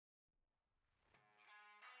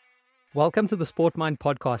Welcome to the Sport Mind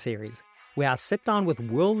podcast series, where I sit down with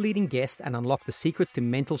world-leading guests and unlock the secrets to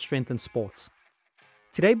mental strength in sports.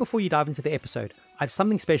 Today, before you dive into the episode, I have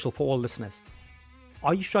something special for all listeners.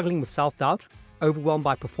 Are you struggling with self-doubt, overwhelmed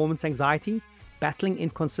by performance anxiety, battling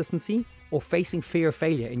inconsistency, or facing fear of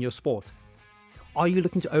failure in your sport? Are you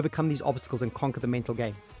looking to overcome these obstacles and conquer the mental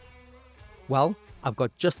game? Well, I've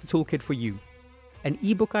got just the toolkit for you. An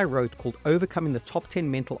ebook I wrote called Overcoming the Top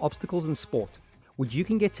 10 Mental Obstacles in Sport, which you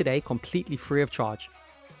can get today completely free of charge.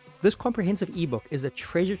 This comprehensive ebook is a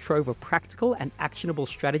treasure trove of practical and actionable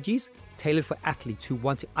strategies tailored for athletes who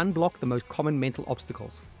want to unblock the most common mental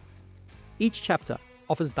obstacles. Each chapter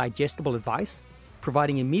offers digestible advice,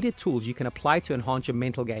 providing immediate tools you can apply to enhance your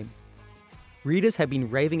mental game. Readers have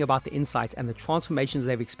been raving about the insights and the transformations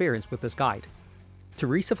they've experienced with this guide.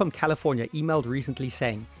 Teresa from California emailed recently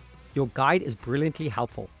saying, "Your guide is brilliantly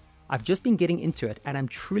helpful. I've just been getting into it and I'm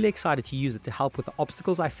truly excited to use it to help with the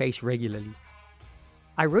obstacles I face regularly."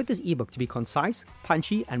 I wrote this ebook to be concise,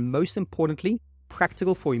 punchy, and most importantly,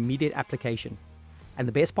 practical for immediate application. And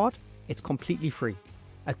the best part? It's completely free,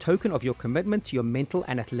 a token of your commitment to your mental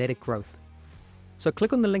and athletic growth. So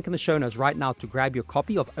click on the link in the show notes right now to grab your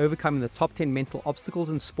copy of Overcoming the Top 10 Mental Obstacles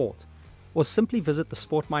in Sport, or simply visit the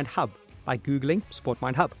Sport Mind Hub by Googling Sport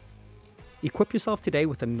Mind Hub. Equip yourself today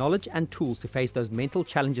with the knowledge and tools to face those mental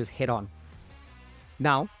challenges head on.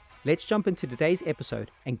 Now, let's jump into today's episode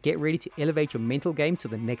and get ready to elevate your mental game to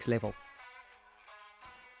the next level.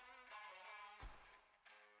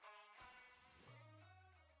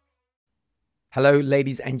 Hello,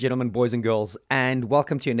 ladies and gentlemen, boys and girls, and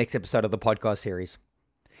welcome to your next episode of the podcast series.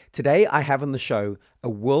 Today, I have on the show a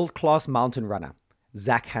world-class mountain runner,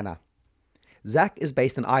 Zak Hanna. Zak is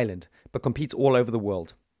based in Ireland, but competes all over the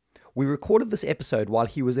world. We recorded this episode while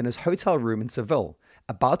he was in his hotel room in Seville,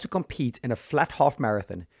 about to compete in a flat half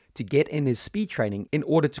marathon to get in his speed training in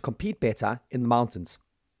order to compete better in the mountains.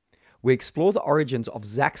 We explore the origins of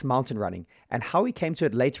Zak's mountain running and how he came to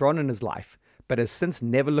it later on in his life, but has since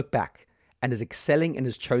never looked back and is excelling in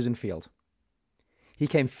his chosen field. He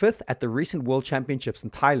came fifth at the recent World Championships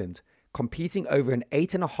in Thailand, competing over an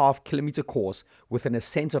 8.5 kilometer course with an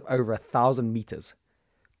ascent of over 1,000 meters.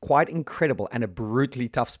 Quite incredible and a brutally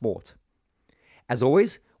tough sport. As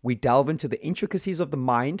always, we delve into the intricacies of the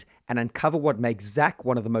mind and uncover what makes Zak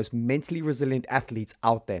one of the most mentally resilient athletes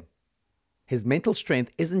out there. His mental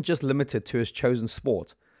strength isn't just limited to his chosen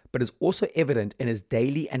sport, but is also evident in his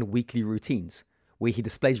daily and weekly routines, where he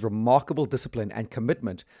displays remarkable discipline and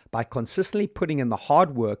commitment by consistently putting in the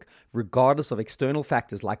hard work regardless of external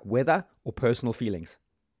factors like weather or personal feelings.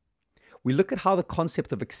 We look at how the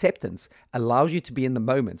concept of acceptance allows you to be in the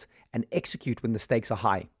moment and execute when the stakes are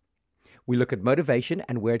high. We look at motivation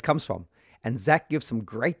and where it comes from, and Zak gives some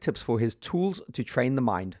great tips for his tools to train the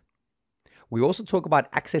mind. We also talk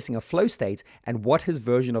about accessing a flow state and what his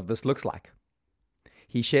version of this looks like.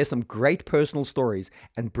 He shares some great personal stories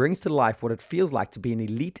and brings to life what it feels like to be an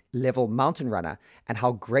elite level mountain runner and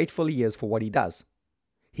how grateful he is for what he does.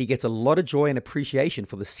 He gets a lot of joy and appreciation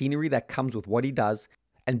for the scenery that comes with what he does,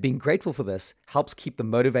 and being grateful for this helps keep the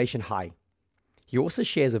motivation high. He also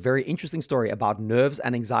shares a very interesting story about nerves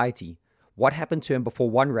and anxiety, what happened to him before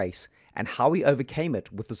one race, and how he overcame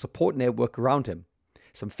it with the support network around him.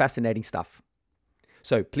 Some fascinating stuff.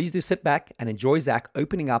 So please do sit back and enjoy Zak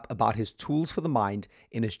opening up about his tools for the mind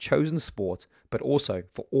in his chosen sport, but also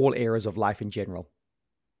for all areas of life in general.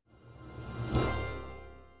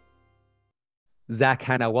 Zak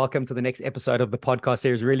Hanna, welcome to the next episode of the podcast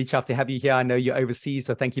series. Really chuffed to have you here. I know you're overseas,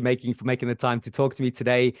 so thank you for making the time to talk to me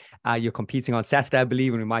today. You're competing on Saturday, I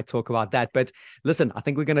believe, and we might talk about that. But listen, I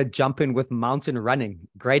think we're going to jump in with mountain running.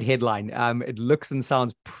 Great headline. It looks and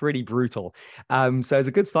sounds pretty brutal. So as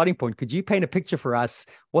a good starting point, could you paint a picture for us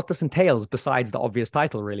what this entails besides the obvious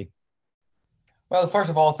title, really? Well, first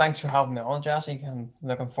of all, thanks for having me on, Jesse. I'm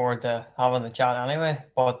looking forward to having the chat anyway.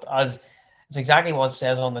 But as it's exactly what it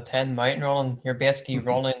says on the tin, mountain running. You're basically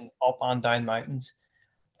running up and down mountains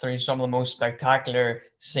through some of the most spectacular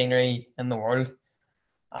scenery in the world.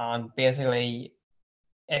 And basically,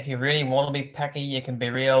 if you really want to be picky, you can be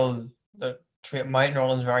real. The mountain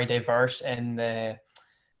running is very diverse in the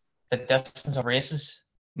distance of races.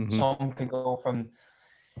 Some can go from,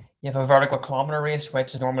 you have a vertical kilometer race,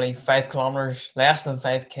 which is normally 5 kilometers, less than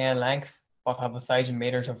 5K in length, but have 1,000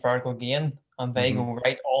 meters of vertical gain. And they go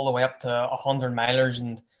right all the way up to 100 milers.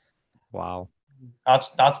 And wow,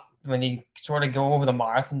 that's when you sort of go over the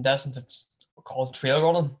marathon distance, it's called trail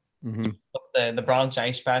running. The branch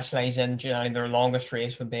I specialize in, generally their longest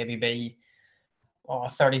race would maybe be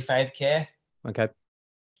 35K. Okay.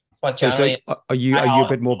 But So generally, are you a I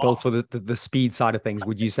bit more built for the speed side of things?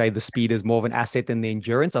 Would you say the speed is more of an asset than the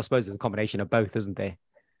endurance? I suppose there's a combination of both, isn't there?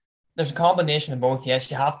 there's a combination of both. Yes,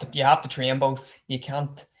 you have to train both. You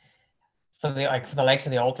can't for the likes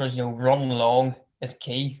of the ultras, running long is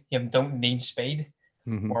key. You don't need speed.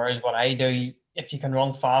 Hmm. Whereas what I do, if you can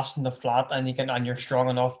run fast in the flat and you're strong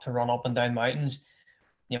enough to run up and down mountains,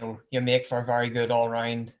 you make for a very good all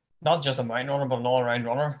round, not just a mountain runner, but an all round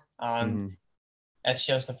runner. And Hmm. it's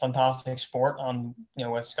just a fantastic sport, and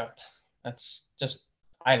it's just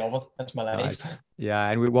I love it. It's my life. Nice. Yeah.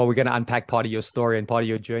 And we're going to unpack part of your story and part of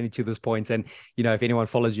your journey to this point. And, if anyone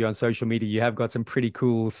follows you on social media, you have got some pretty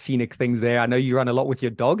cool scenic things there. I know you run a lot with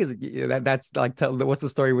your dog. Is it that's like, what's the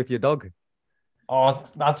story with your dog? Oh,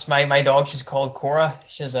 that's my dog. She's called Cora.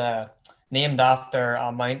 She's named after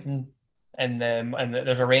a mountain,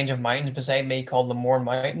 there's a range of mountains beside me called the Mourne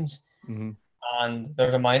Mountains, Hmm. and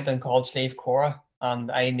there's a mountain called Slave Cora,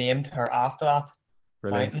 and I named her after that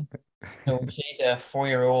Brilliant. mountain. So she's a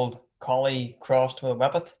 4-year-old collie crossed with a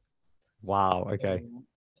whippet. Wow. Okay.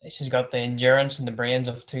 So she's got the endurance and the brains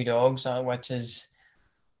of two dogs, which is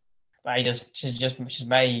she's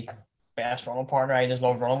my best running partner. I just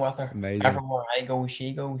love running with her. Amazing. Everywhere I go,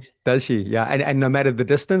 she goes. Does she? Yeah. And no matter the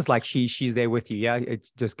distance, like she's there with you. Yeah. It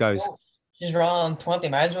just goes. She's run 20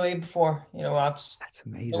 miles away before. That's That's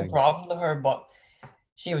no amazing. problem to her, but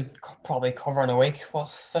she would probably cover in a week, what,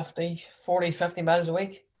 50, 40, 50 miles a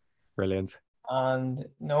week. Brilliant. And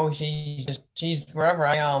no, she's wherever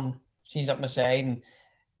I am, she's up my side. And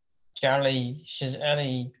generally,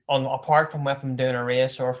 apart from if I'm doing a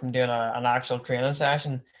race or if I'm doing an actual training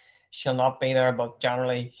session, she'll not be there, but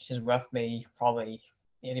generally, she's with me probably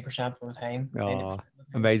 80% of the time, 90% Oh, of the time.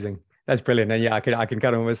 amazing. That's brilliant. And yeah, I can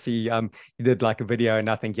kind of almost see you did like a video and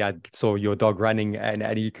I think yeah, I saw your dog running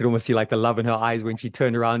and you could almost see like the love in her eyes when she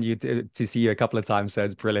turned around you to see you a couple of times. So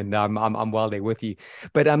it's brilliant. I'm well there with you.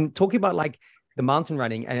 But talking about like the mountain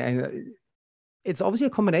running and it's obviously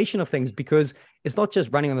a combination of things because it's not just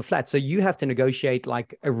running on the flat. So you have to negotiate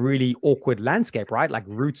like a really awkward landscape, right? Like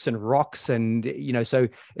roots and rocks. And, so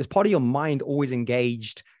is part of your mind always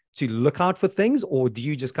engaged to look out for things? Or do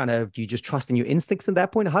you just trust in your instincts at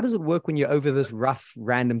that point? How does it work when you're over this rough,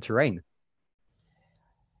 random terrain?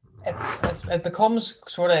 It becomes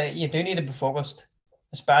sort of, you do need to be focused,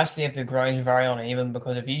 especially if the ground's very uneven,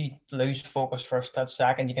 because if you lose focus for a split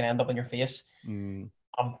second, you can end up on your face. Mm,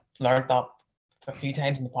 I've learned that a few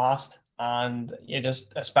times in the past, and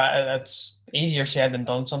it's easier said than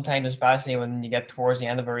done sometimes, especially when you get towards the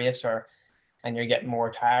end of a race and you're getting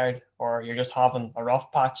more tired or you're just having a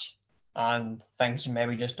rough patch and things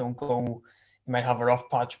maybe just don't go. You might have a rough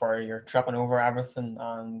patch where you're tripping over everything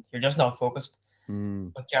and you're just not focused.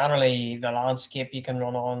 mm, But generally, the landscape you can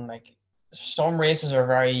run on, like some races are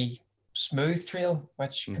very smooth trail,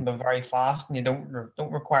 which can mm. be very fast, and you don't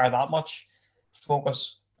require that much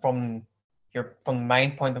focus from the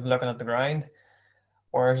mind point of looking at the ground.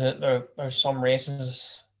 Whereas there's some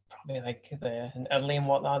races, probably like in Italy and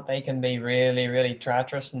whatnot, they can be really, really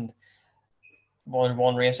treacherous. And was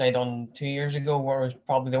one race I done 2 years ago where it was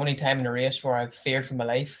probably the only time in a race where I feared for my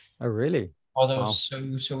life Oh, really? because it was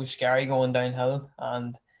Wow. so scary going downhill.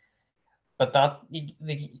 And but at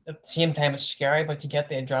the same time it's scary, but you get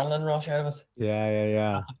the adrenaline rush out of it. Yeah, yeah, At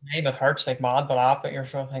yeah. the time it hurts like mad, but after it, you're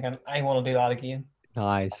sort of thinking, I want to do that again.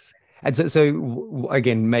 Nice. And so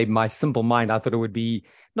again, maybe my simple mind, I thought it would be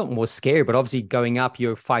not more scary, but obviously going up,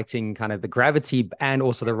 you're fighting kind of the gravity and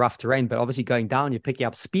also the rough terrain. But obviously going down, you're picking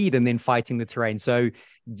up speed and then fighting the terrain. So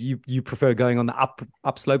you prefer going on the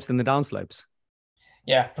up slopes than the down slopes?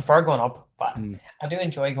 Yeah, prefer going up, but Mm, I do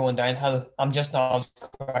enjoy going downhill. I'm just not as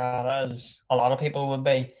quick at it as a lot of people would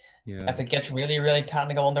be. yeah. If it gets really, really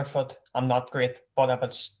technical underfoot, I'm not great. But if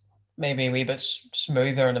it's maybe a wee bit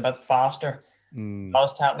smoother and a bit faster, Mm, not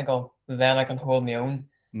as technical, then I can hold my own.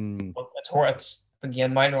 mm, But it's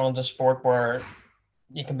again, mountain running is a sport where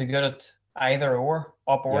you can be good at either or,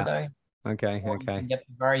 up or yeah. down, Okay. or you Okay. can get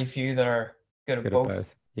very few that are good at Good at both.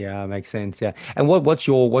 both. Yeah, makes sense. Yeah. And what's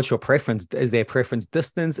your preference? Is there preference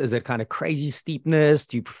distance? Is it kind of crazy steepness?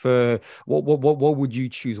 Do you prefer what would you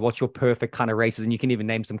choose? What's your perfect kind of races? And you can even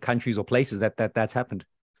name some countries or places that's happened.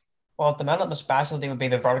 Well, at the minute, my specialty would be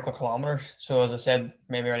the vertical kilometers. So, as I said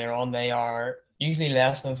maybe earlier on, they are usually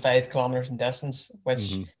less than 5 kilometers in distance,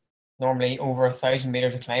 which Hmm. normally over 1,000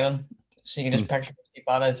 meters of climbing. So you can just picture how steep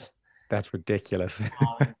that is. That's ridiculous.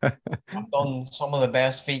 I've done some of the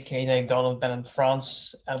best VKs I've done. I've been in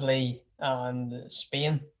France, Italy, and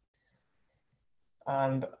Spain,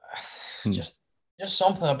 and Hmm. just just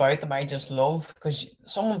something about them I just love because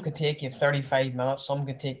some of them could take you 35 minutes, some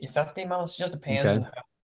could take you 50 minutes. It just depends Okay. on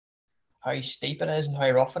how steep it is and how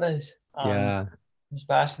rough it is. And Yeah.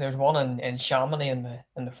 especially there's one in Chamonix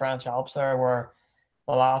in the French Alps there where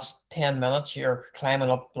the last 10 minutes you're climbing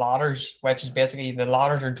up ladders, which is basically the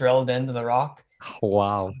ladders are drilled into the rock.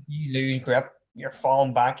 Wow. If you lose grip, you're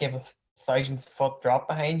falling back, you have a 1,000 foot drop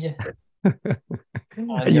behind you. And And you're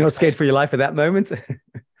you're not trying. scared for your life at that moment?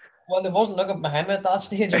 Well, there wasn't looking behind me at that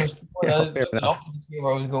stage. I was more Yeah, fair looking enough. up to see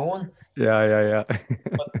where I was going. Yeah, yeah,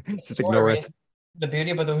 But yeah. it's the Just sort of ignore race. it. The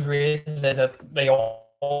beauty about those races is that they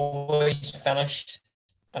always finish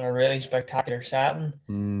in a really spectacular setting.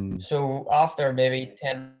 Mm, So after maybe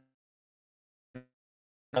 10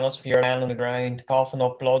 minutes of you lying on the ground, coughing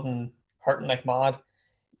up blood and hurting like mad,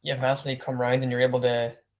 you eventually come around and you're able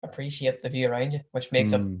to appreciate the view around you, which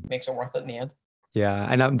mm. makes it worth it in the end. Yeah,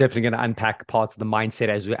 and I'm definitely going to unpack parts of the mindset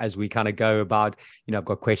as we kind of go about, I've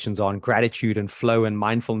got questions on gratitude and flow and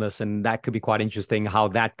mindfulness, and that could be quite interesting how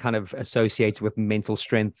that kind of associates with mental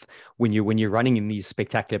strength when you're running in these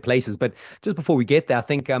spectacular places. But just before we get there, I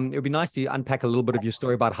think it would be nice to unpack a little bit of your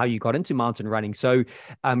story about how you got into mountain running. So,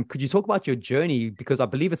 could you talk about your journey, because I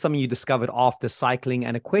believe it's something you discovered after cycling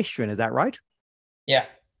and equestrian? Is that right? Yeah.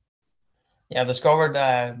 Yeah, I discovered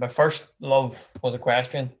my first love was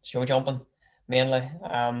equestrian, show jumping, mainly.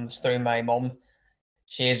 It's through my mum.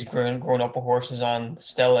 She's grown up with horses and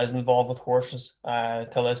still is involved with horses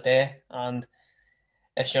till this day. And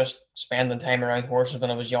it's just spending time around horses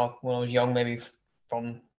when I was young. When I was young, maybe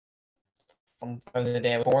from from the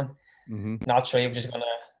day I was born. Mm-hmm. Naturally, I was just gonna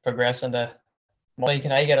progress into, Molly,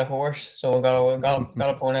 can I get a horse? So I got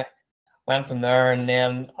a pony. Went from there, and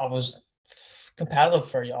then I was competitive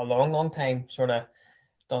for a long time. Sort of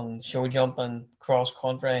done show jumping, cross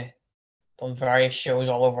country, done various shows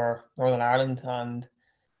all over Northern Ireland, and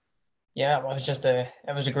yeah,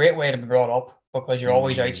 it was a great way to be brought up because you're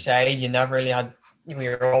always Mm, outside. You never really had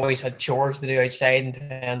you always had chores to do outside in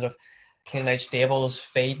terms of cleaning out stables,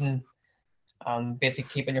 feeding, and basically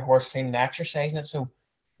keeping your horse clean and exercising it. So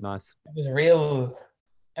nice. it was a real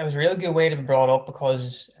it was a real good way to be brought up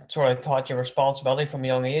because it sort of taught you responsibility from a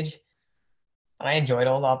young age. And I enjoyed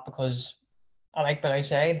all that because I like being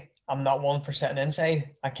outside. I'm not one for sitting inside.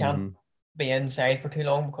 I can't Mm-hmm. be inside for too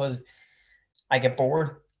long because I get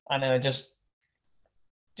bored and then it just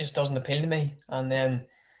doesn't appeal to me. And then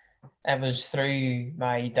it was through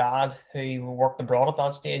my dad who worked abroad at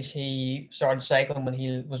that stage. He started cycling when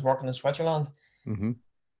he was working in Switzerland Mm-hmm.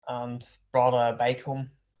 and brought a bike home,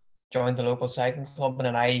 joined the local cycling club, and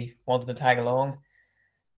then I wanted to tag along.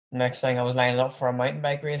 Next thing I was lining up for a mountain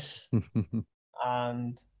bike race.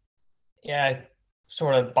 And yeah, I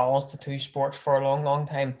sort of balanced the two sports for a long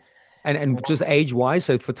time. And just age wise,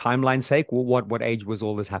 so for timeline's sake, what age was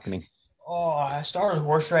all this happening? Oh, I started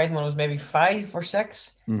horse riding when I was maybe 5 or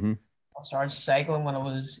 6. Mm-hmm. I started cycling when I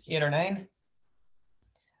was 8 or 9.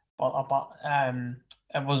 But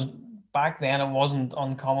it was back then. It wasn't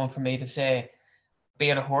uncommon for me to say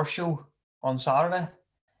be at a horse show on Saturday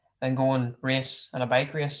and go and race in a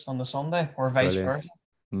bike race on the Sunday, or vice Brilliant. versa.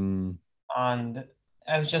 Mm, And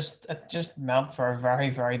it just meant for a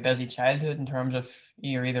very busy childhood in terms of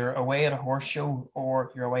you're either away at a horse show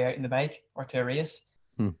or you're away out in the bike or to a race.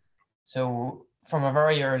 mm, So from a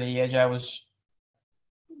very early age, I was,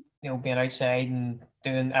 being outside and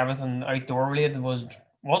doing everything outdoor related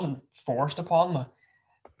wasn't forced upon me.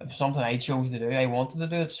 It was something I chose to do. I wanted to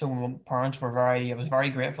do it. So my parents were I was very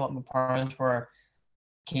grateful that my parents were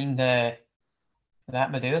keen to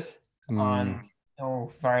let me do it. And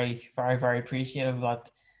mm. very appreciative that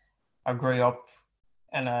I grew up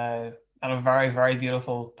in a very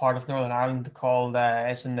beautiful part of Northern Ireland called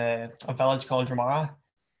it's in a village called Dramara,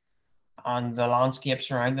 and the landscape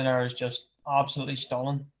surrounding there is just absolutely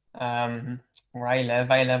stunning. Where I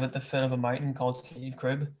live at the foot of a mountain called Cleve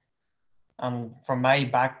Crib, and from my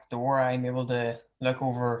back door, I'm able to look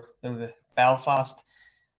over the Belfast,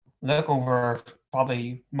 look over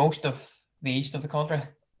probably most of the east of the country.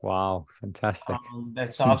 Wow, fantastic.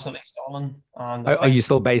 It's Hmm. absolutely stunning, and I Are think you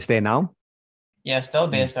still based there now? yeah, still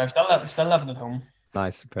Hmm. based there, still living at home.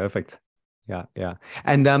 Nice, perfect. Yeah, yeah.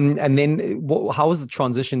 And then how was the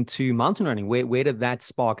transition to mountain running? Where did that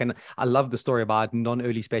spark? And I love the story about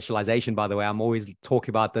non-early specialization, by the way. I'm always talking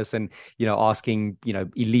about this and, asking,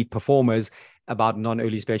 elite performers about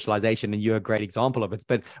non-early specialization, and you're a great example of it.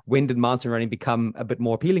 But when did mountain running become a bit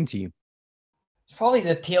more appealing to you? It's probably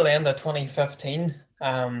the tail end of 2015.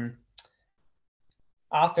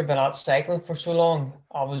 After being out cycling for so long,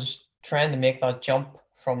 I was trying to make that jump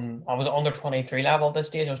from I was under 23 level at this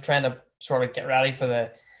stage. I was trying to sort of get ready for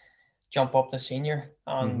the jump up to senior,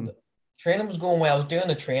 Hmm. and training was going well. I was doing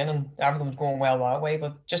the training, everything was going well that way,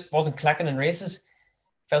 but just wasn't clicking in races.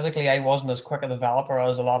 physically I wasn't as quick a developer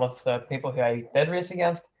as a lot of the people who I did race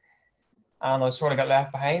against, and I sort of got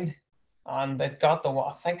left behind. And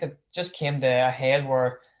I think it just came to a head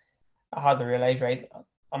where I had to realize, right,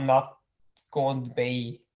 I'm not going to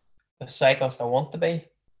be the cyclist I want to be.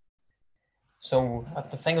 So at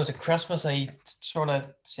the thing, it was at Christmas, I sort of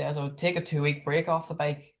says I would take a 2 week break off the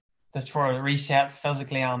bike to sort of reset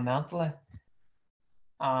physically and mentally.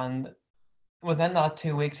 And within that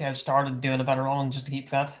 2 weeks, I had started doing a bit of running just to keep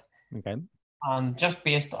fit. Okay. And just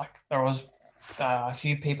based, like, there was a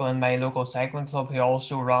few people in my local cycling club who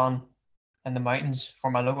also ran in the mountains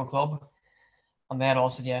for my local club, and they had all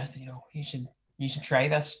suggested, you should try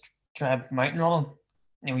this, try mountain running.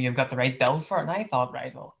 You've got the right build for it. And I thought,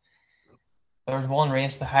 right, well, there was one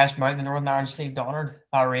race, the highest mountain in Northern Ireland, Slieve Donard.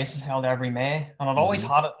 That race is held every May, and I'd always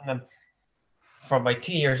had it for about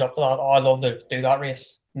 2 years up to that. Oh, I'd love to do that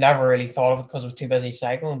race. Never really thought of it because I was too busy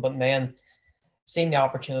cycling, but then seeing the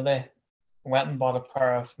opportunity, went and bought a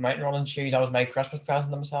pair of mountain running shoes. That was my Christmas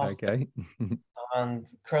present to myself. Okay. And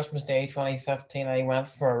Christmas Day 2015, I went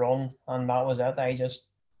for a run, and that was it.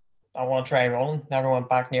 I want to try running. Never went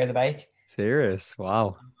back near the bike. Serious?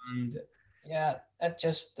 Wow. And yeah, it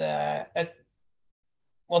just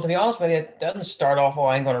well, to be honest with you, it didn't start off, oh,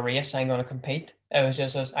 I'm going to race, I'm going to compete. It was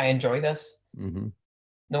just I enjoy this. Mm-hmm.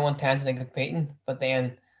 No intention of competing, but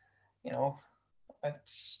then,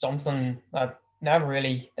 it's something that never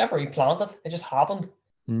really planned it. It just happened.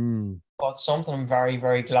 But something I'm very,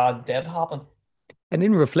 very glad did happen. And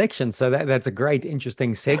in reflection, so that's a great,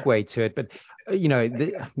 interesting segue to it. But,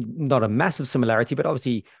 not a massive similarity, but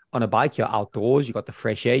obviously on a bike, you're outdoors, you got the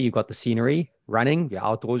fresh air, you got the scenery. Running, you're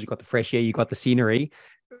outdoors, you got the fresh air, you got the scenery.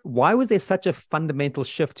 Why was there such a fundamental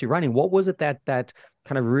shift to running? What was it that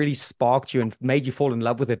kind of really sparked you and made you fall in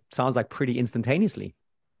love with it? Sounds like pretty instantaneously.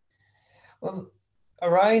 Well,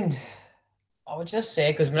 I would just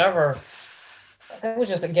say, because whenever, I think it was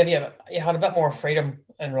just to give you had a bit more freedom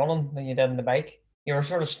in running than you did in the bike. You were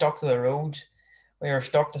sort of stuck to the roads, or you were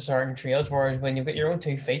stuck to certain trails, whereas when you've got your own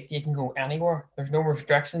 2 feet, you can go anywhere. There's no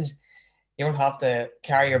restrictions. You don't have to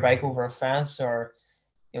carry your bike over a fence, or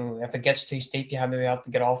if it gets too steep, you maybe have to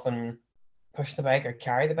get off and push the bike or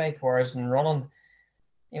carry the bike. Whereas in running,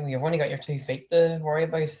 you've only got your 2 feet to worry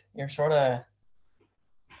about. You're sort of,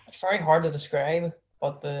 it's very hard to describe,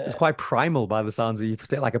 but it's quite primal by the sounds of you.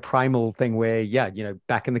 Like a primal thing where,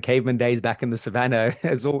 back in the caveman days, back in the savannah,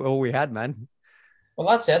 is all we had, man. Well,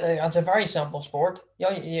 that's it. It's a very simple sport.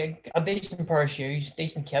 A decent pair of shoes,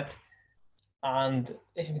 decent kit, and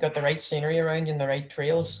if you've got the right scenery around you and the right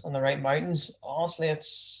trails and the right mountains, honestly,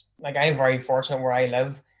 it's like I'm very fortunate where I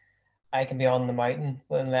live. I can be on the mountain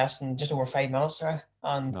within less than just over 5 minutes there,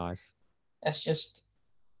 and nice. It's just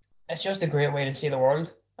a great way to see the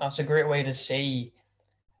world. It's a great way to see.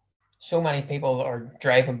 So many people are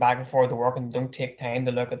driving back and forth to work and don't take time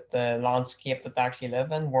to look at the landscape that they actually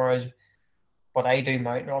live in. Whereas what I do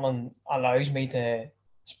mountain running allows me to,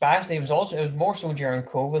 especially it was more so during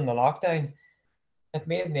COVID and the lockdown. It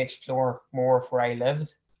made me explore more of where I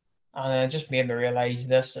lived, and it just made me realize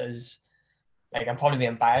this is, like, I'm probably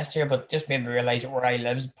being biased here, but just made me realize that where I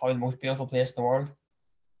live is probably the most beautiful place in the world.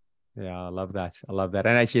 Yeah, I love that. I love that.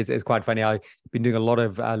 And actually, it's quite funny. I've been doing a lot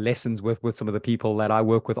of lessons with some of the people that I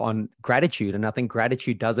work with on gratitude. And I think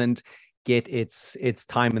gratitude doesn't get its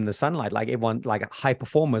time in the sunlight. Like everyone, like high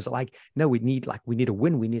performers, like, no, we need to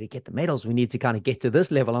win. We need to get the medals. We need to kind of get to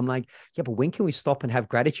this level. I'm like, yeah, but when can we stop and have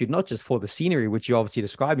gratitude, not just for the scenery, which you're obviously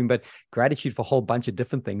describing, but gratitude for a whole bunch of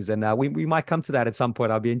different things. And we might come to that at some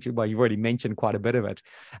point. I'll be interested. Well, you've already mentioned quite a bit of it.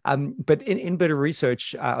 But in a bit of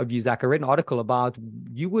research of you, Zak, I read an article about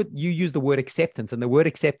you use the word acceptance, and the word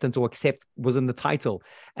acceptance or accept was in the title,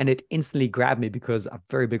 and it instantly grabbed me because I'm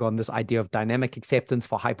very big on this idea of dynamic acceptance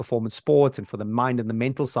for high performance sports and for the mind and the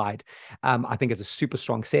mental side. I think it's a super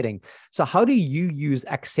strong setting. So how do you use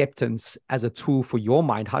acceptance as a tool for your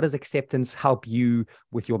mind? How does acceptance help you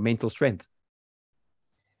with your mental strength?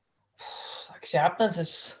 Acceptance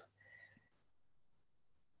is,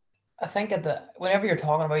 I think whenever you're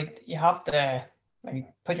talking about, you have to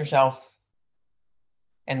put yourself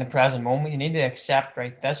in the present moment. You need to accept,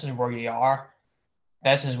 right, this is where you are.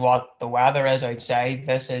 This is what the weather is outside.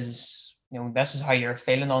 This is how you're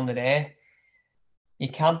feeling on the day. You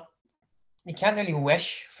can't really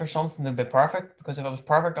wish for something to be perfect, because if it was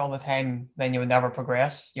perfect all the time, then you would never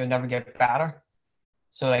progress. You would never get better.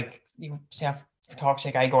 So, like, you say, for talk's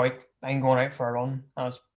sake, I'm going out for a run, and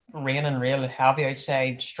it's raining real heavy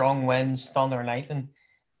outside, strong winds, thunder and lightning.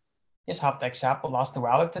 You just have to accept, well, that's the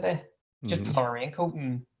weather today. Just put on a raincoat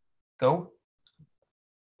and go.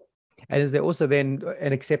 And is there also then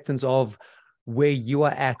an acceptance of where you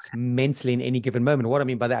are at mentally in any given moment. What I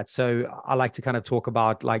mean by that, so I like to kind of talk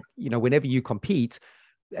about, like, whenever you compete,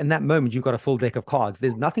 in that moment, you've got a full deck of cards.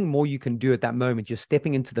 There's nothing more you can do at that moment. You're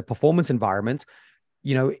stepping into the performance environment.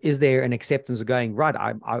 Is there an acceptance of going, right,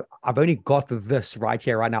 I've only got this right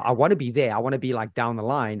here, right now. I want to be there. I want to be like down the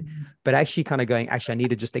line, but actually kind of going, actually, I need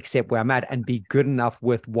to just accept where I'm at and be good enough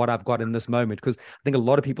with what I've got in this moment. Because I think a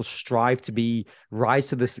lot of people strive to rise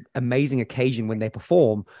to this amazing occasion when they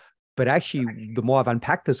perform. But actually, the more I've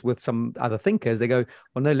unpacked this with some other thinkers, they go,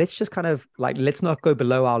 well, no, let's just kind of like, let's not go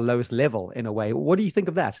below our lowest level in a way. What do you think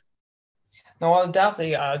of that? No, I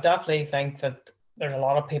definitely think that there's a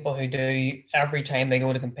lot of people who do every time they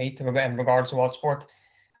go to compete in regards to what sport,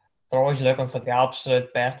 they're always looking for the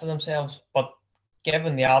absolute best of themselves. But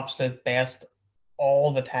giving the absolute best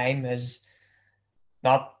all the time is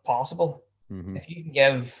not possible. Mm-hmm. If you can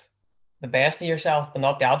give the best of yourself, but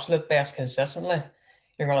not the absolute best consistently,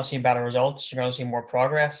 you're going to see better results. You're going to see more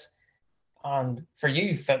progress. And for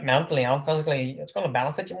you, fit mentally and physically, it's going to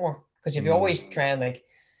benefit you more. Because if you Mm-hmm. always train, like,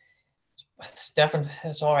 it's different.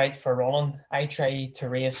 It's all right for running. I try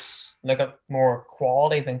to look at more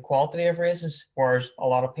quality than quantity of races, whereas a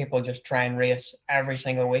lot of people just try and race every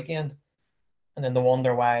single weekend. And then they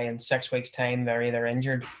wonder why in 6 weeks' time they're either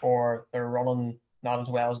injured or they're running not as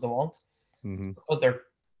well as they want. Mm-hmm. Because they're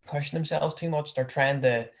pushing themselves too much. They're trying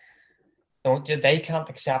to, they can't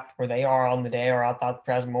accept where they are on the day or at that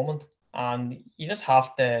present moment. And you just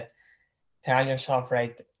have to tell yourself,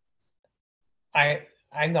 right, I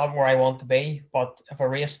I'm not where I want to be, but if I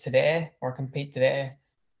race today or compete today,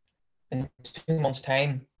 in 2 months'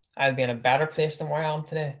 time, I'll be in a better place than where I am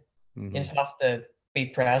today. You Mm-hmm. just have to be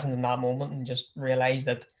present in that moment and just realize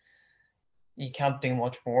that you can't do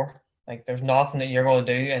much more. Like, there's nothing that you're going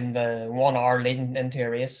to do in the 1 hour leading into a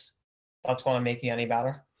race that's going to make you any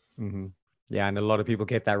better. Mm-hmm. Yeah, and a lot of people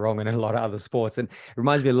get that wrong in a lot of other sports. And it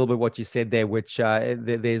reminds me a little bit what you said there, which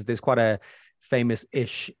there's quite a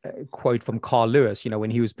famous-ish quote from Carl Lewis.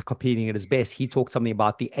 When he was competing at his best, he talked something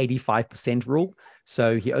about the 85% rule.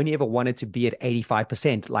 So he only ever wanted to be at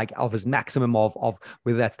 85%, like of his maximum of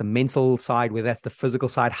whether that's the mental side, whether that's the physical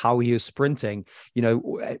side, how he was sprinting,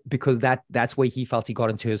 because that's where he felt he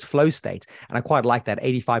got into his flow state. And I quite like that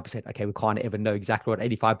 85%. Okay, we can't ever know exactly what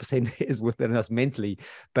 85% is within us mentally,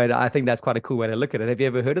 but I think that's quite a cool way to look at it. Have you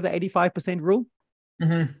ever heard of the 85% rule?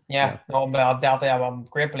 Yeah. Yeah, no, but I'm a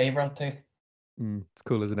great believer in it too. It's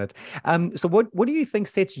cool, isn't it? So what do you think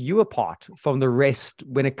sets you apart from the rest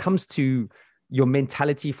when it comes to your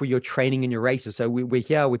mentality for your training and your races? So we're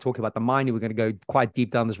here, we're talking about the mind, and we're going to go quite deep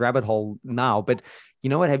down this rabbit hole now. But you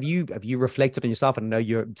know what? Have you reflected on yourself? And I know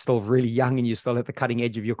you're still really young and you're still at the cutting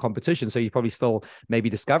edge of your competition, so you're probably still maybe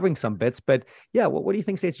discovering some bits. But yeah, what do you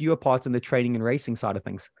think sets you apart in the training and racing side of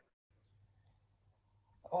things?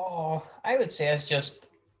 Oh, I would say it's just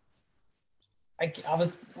I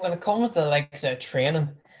would when it comes to like say training,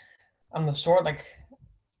 I'm the sort like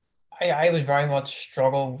I would very much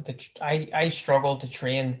struggle to I struggle to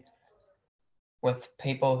train with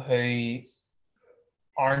people who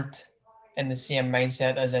aren't in the same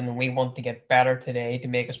mindset as in we want to get better today to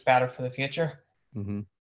make us better for the future. Mm-hmm.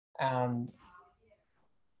 And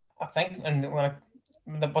I think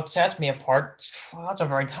what sets me apart, that's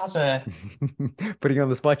a Putting you on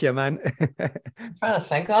the spot here, man. I'm trying to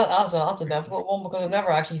think that's a difficult one because I've never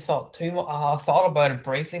actually thought too much. I've thought about it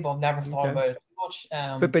briefly, but I've never thought Okay. about it too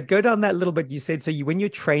much. But go down that little bit. You said so. When you're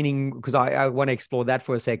training, because I want to explore that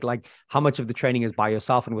for a sec. Like how much of the training is by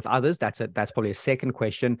yourself and with others? That's probably a second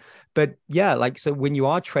question. But yeah, like so when you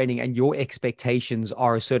are training and your expectations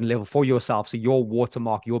are a certain level for yourself, so your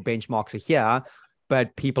watermark, your benchmarks are here,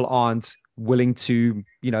 but people aren't willing to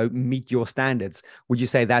meet your standards. Would you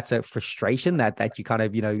say that's a frustration that you kind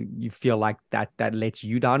of you feel like that lets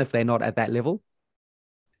you down if they're not at that level?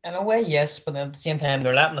 In a way, yes, but at the same time,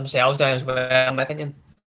 they're letting themselves down as well, in my opinion.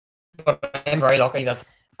 But I'm very lucky that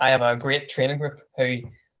I have a great training group who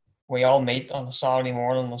we all meet on a Saturday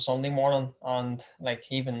morning, on a Sunday morning, and like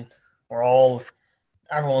even we're all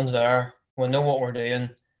everyone's there. We know what we're doing.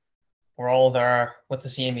 We're all there with the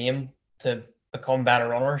same aim to become better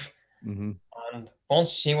runners. Mm-hmm. And once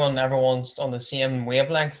you see when everyone's on the same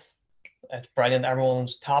wavelength, it's brilliant.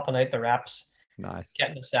 Everyone's topping out the reps, Nice.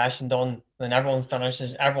 getting the session done. Then everyone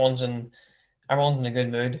finishes. Everyone's in a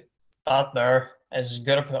good mood. That there is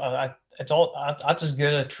good. It's all that's as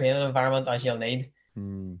good a training environment as you'll need.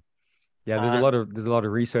 Mm. Yeah, And there's a lot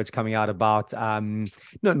of research coming out about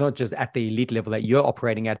not just at the elite level that you're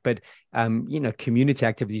operating at, but community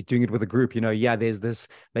activities, doing it with a group. Yeah, there's this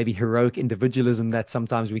maybe heroic individualism that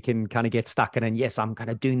sometimes we can kind of get stuck in. And yes, I'm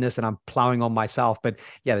kind of doing this and I'm plowing on myself, but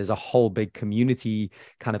yeah, there's a whole big community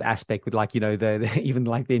kind of aspect with like the even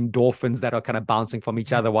like the endorphins that are kind of bouncing from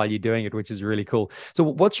each other while you're doing it, which is really cool. So,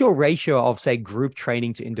 what's your ratio of say group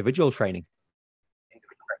training to individual training?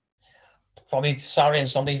 probably Saturday and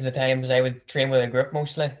Sundays are the times I would train with a group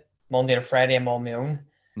mostly. Monday to Friday I'm on my own.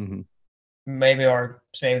 Hmm. Maybe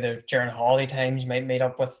during holiday times might meet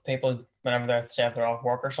up with people whenever they're say if they're off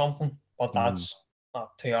work or something, but Hmm. that's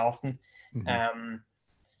not too often. Hmm. Um,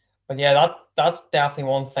 but yeah, that's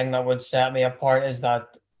definitely one thing that would set me apart is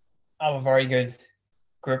that I have a very good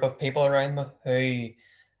group of people around me who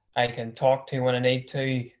I can talk to when I need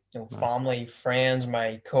to. Nice. Family, friends,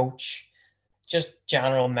 my coach, just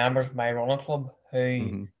general members of my running club who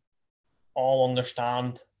Hmm. all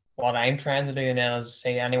understand what I'm trying to do. And then, as I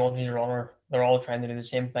say, anyone who's a runner, they're all trying to do the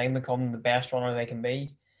same thing, become the best runner they can be.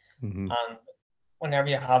 Hmm. And whenever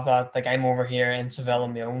you have that, like I'm over here in Seville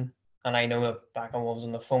on my own, and I know that back when I was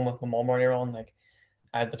on the phone with my mum earlier on, like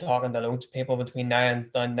I'd be talking to loads of people between now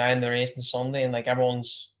and the race on Sunday, and like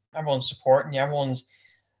everyone's supporting you, everyone's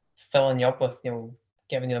filling you up with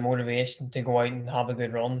giving you the motivation to go out and have a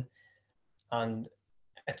good run. And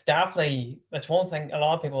it's one thing. A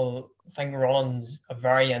lot of people think running's a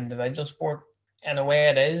very individual sport. In a way,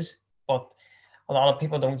 it is, but a lot of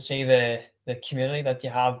people don't see the community that you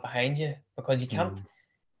have behind you because Hmm.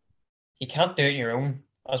 you can't do it your own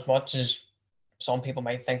as much as some people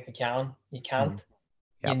might think they can. You Hmm. can't.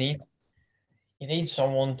 You Yeah, need you need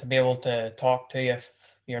someone to be able to talk to you if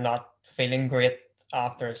you're not feeling great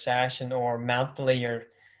after a session or mentally you're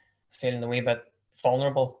feeling a wee bit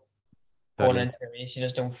vulnerable going totally. into a race. You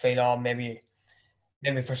just don't feel, oh, maybe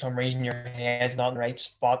for some reason your head's not in the right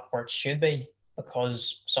spot where it should be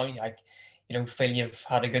because some like you don't feel you've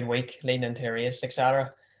had a good week leading into a race,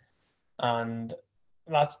 etc. And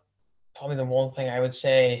that's probably the one thing I would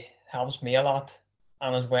say helps me a lot.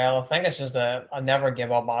 And as well, I think it's just a never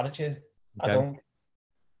give up attitude. I Okay. don't.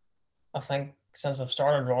 I think since I've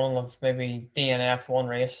started running, I've maybe DNF one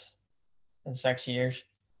race in 6 years,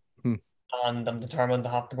 Hmm. and I'm determined to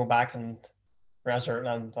have to go back and resurrect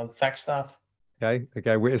and fix that. Okay.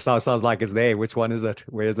 Okay. It sounds like it's there. Which one is it?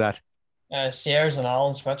 Where is that? Sierras and All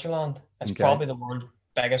in Switzerland. It's Okay. probably the world's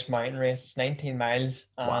biggest mountain race. It's 19 miles.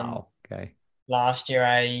 And Wow. Okay. last year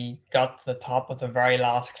I got to the top of the very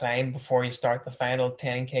last climb before you start the final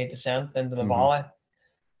 10K descent into the Hmm. valley.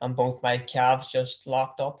 And both my calves just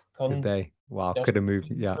locked up. Did Couldn't they? Wow. just Could have moved.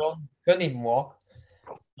 Yeah. run. Couldn't even walk.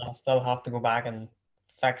 I'll still have to go back and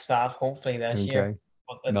fix that hopefully this year. Okay.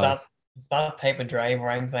 But Nice. it's that type of drive where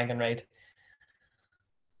I'm thinking, right,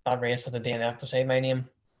 that race has a DNF beside my name.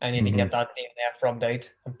 I need to Hmm. get that DNF rubbed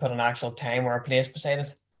out and put an actual time or a place beside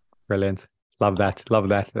it. Brilliant. Love that. Love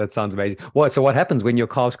that. That sounds amazing. So what happens when your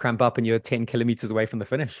calves cramp up and you're 10 kilometers away from the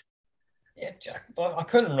finish? Yeah, Jack, but I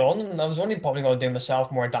couldn't run, and I was only probably going to do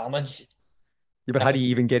myself more damage Yeah, but if I did. how do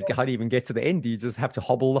you even get to the end? Do you just have to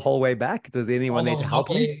hobble the whole way back? Does anyone Oh there no! to help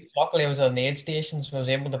you? Luckily, I was at an aid station, so I was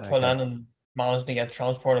able to pull Okay. in and manage to get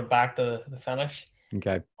transported back to the finish.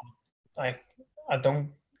 Okay. Like I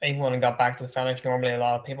don't even when I got back to the finish. Normally, a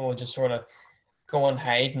lot of people would just sort of go and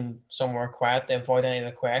hide and somewhere quiet to avoid any of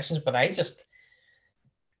the questions. But I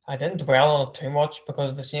didn't dwell on it too much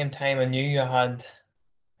because at the same time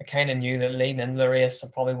I kind of knew that leading into the race I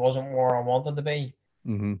probably wasn't where I wanted to be.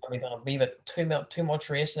 Hmm. Probably done a wee bit too much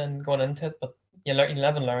racing and going into it, but you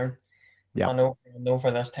live and learn. Yeah. I know for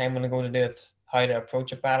this time when I go to do it how to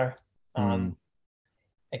approach it better, Mm, and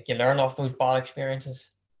like you learn off those bad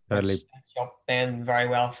experiences, which totally. sets you up then very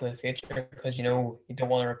well for the future because you know you don't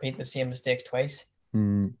want to repeat the same mistakes twice.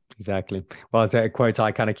 Exactly. Well, it's a quote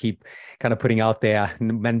I kind of keep kind of putting out there.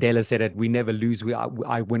 Mandela said it, we never lose,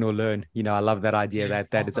 I win or learn. I love that idea Yeah,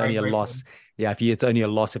 that oh, it's only very a very loss. true. Yeah, it's only a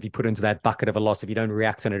loss if you put into that bucket of a loss, if you don't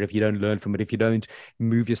react on it, if you don't learn from it, if you don't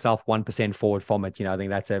move yourself 1% forward from it. I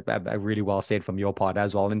think that's a really well said from your part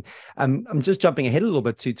as well. And I'm just jumping ahead a little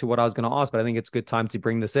bit to what I was going to ask, but I think it's a good time to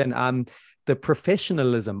bring this in. The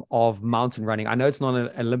professionalism of mountain running. I know it's not an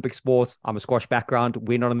Olympic sport. I'm a squash background.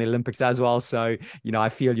 We're not in the Olympics as well. So, I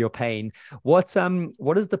feel your pain. What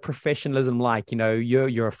is the professionalism like?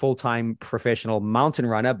 You're a full-time professional mountain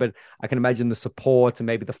runner, but I can imagine the support and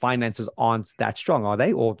maybe the finances aren't that strong, are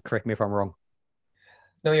they? Or correct me if I'm wrong.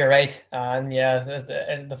 No, you're right, and yeah,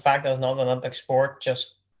 the fact that it's not an Olympic sport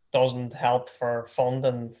just doesn't help for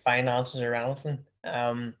funding, finances, or anything.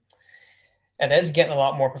 It is getting a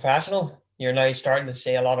lot more professional. You're now starting to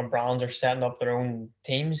see a lot of brands are setting up their own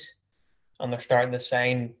teams. and they're starting to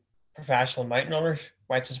sign professional mountain runners,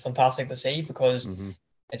 which is fantastic to see because Hmm.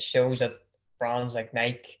 it shows that brands like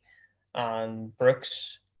Nike and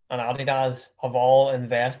Brooks and Adidas have all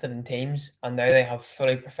invested in teams, and now they have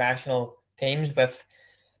fully professional teams with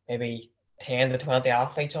maybe 10 to 20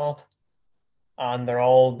 athletes on it, and they're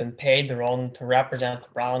all been paid to run to represent the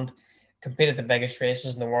brand, compete at the biggest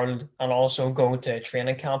races in the world, and also go to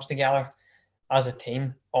training camps together as a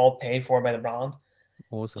team, all paid for by the brand.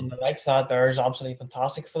 And Awesome. the likes of that there is absolutely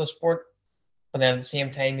fantastic for the sport. But then at the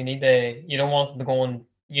same time, you don't want it to go on,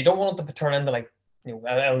 you don't want it to turn into like,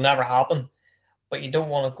 it'll never happen. But you don't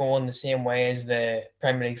want to go in the same way as the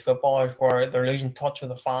Premier League footballers where they're losing touch with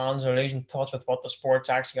the fans, they're losing touch with what the sport's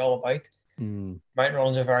actually all about. Mm. Mountain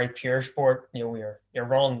running's a very pure sport. You're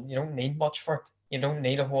running, you don't need much for it. You don't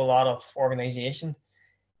need a whole lot of organization.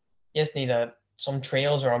 You just need some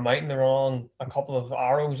trails or a mountain to run, a couple of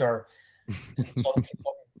arrows, or in some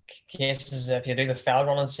cases, if you do the fell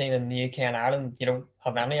running scene in the UK and Ireland, you don't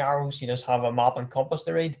have any arrows. You just have a map and compass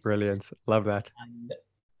to read. Brilliant. Love that. And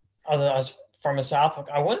as for myself,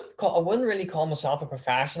 I wouldn't really call myself a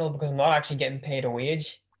professional because I'm not actually getting paid a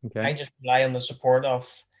wage. Okay. I just rely on the support of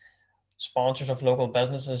sponsors of local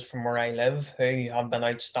businesses from where I live who have been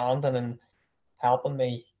outstanding in helping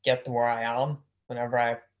me get to where I am whenever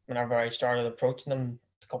I started approaching them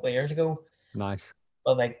a couple of years ago. Nice.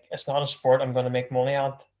 But like it's not a sport I'm going to make money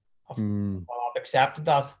at. Mm. I've accepted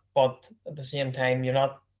that, but at the same time, you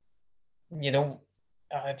don't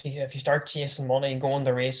if you start chasing money, going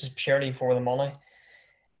to races purely for the money,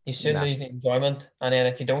 you soon Nah. lose the enjoyment. And then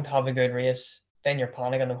if you don't have a good race, then you're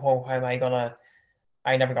panicking. Oh, how am I gonna?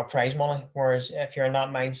 I never got prize money. Whereas if you're in that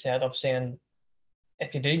mindset of saying,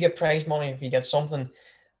 if you do get prize money, if you get something,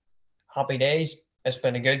 happy days. It's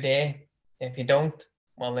been a good day. If you don't,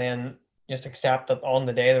 well then just accept that on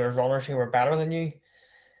the day there was runners who were better than you,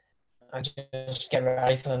 and just get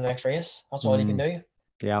ready for the next race. That's all you can Mm. do.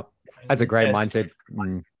 Yeah. That's a And great mindset.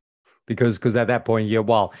 Mm. Because at that point, yeah,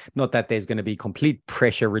 well, not that there's going to be complete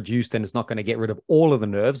pressure reduced and it's not going to get rid of all of the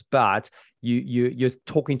nerves, but you're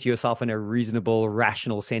talking to yourself in a reasonable,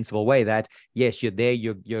 rational, sensible way that yes, you're there,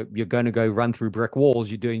 you're going to go run through brick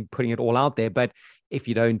walls, putting it all out there, but if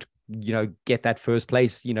you don't get that first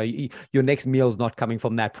place, your next meal is not coming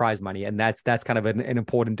from that prize money, and that's kind of an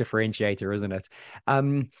important differentiator, isn't it?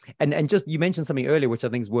 And just you mentioned something earlier which I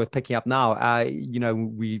think is worth picking up now.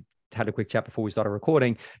 We had a quick chat before we started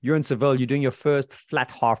recording. You're in Seville, you're doing your first flat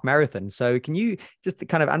half marathon. So can you just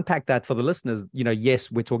kind of unpack that for the listeners? Yes,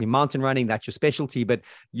 we're talking mountain running, that's your specialty, but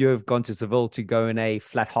you've gone to Seville to go in a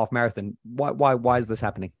flat half marathon. Why is this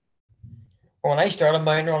happening? when I started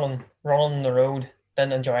mountain running the road,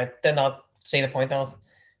 didn't enjoy it. Did not see the point in it.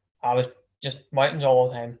 I was just mountains all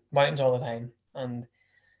the time, and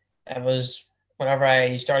it was whenever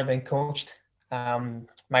I started being coached.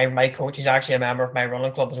 My coach is actually a member of my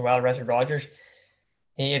running club as well, Richard Rogers.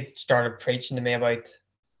 He had started preaching to me about,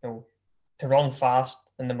 to run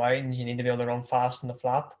fast in the mountains, you need to be able to run fast in the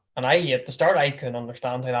flat. And at the start, I couldn't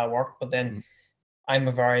understand how that worked, but then Mm. I'm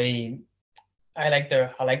a very, I like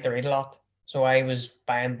to read a lot. So I was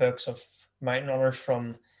buying books of mountain runners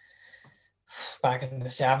from back in the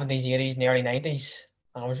 70s, 80s, and early 90s.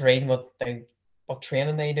 And I was reading what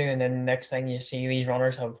training they do. And then the next thing you see, these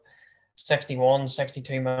runners have 61,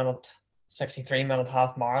 62 minute, 63 minute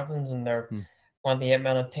half marathons, and they're Mm. 28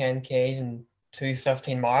 minute 10Ks and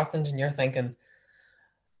 2:15 marathons. And you're thinking,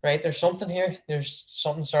 right, there's something here. There's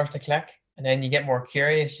something starts to click. And then you get more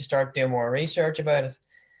curious, you start doing more research about it.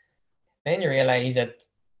 Then you realize that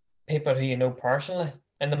people who you know personally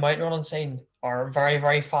in the mountain running scene are very,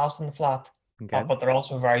 very fast in the flat, Okay. but they're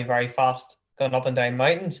also very, very fast going up and down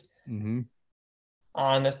mountains. Mm-hmm.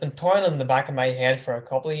 And it's been toying in the back of my head for a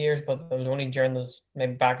couple of years, but it was only during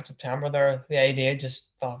maybe back in September there, the idea just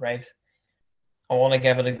thought, right, I want to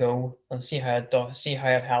give it a go and see how it does, see how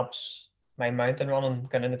it helps my mountain running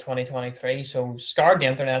going into 2023. So scoured the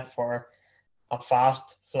internet for a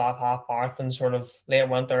fast flat half marathon, sort of late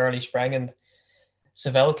winter, early spring, and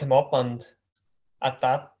Seville came up, and at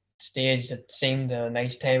that stage, it seemed a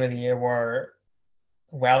nice time of the year where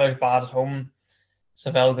weather's bad at home.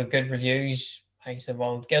 Seville got good reviews. I said,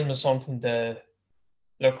 well, it gives me something to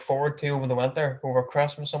look forward to over the winter, over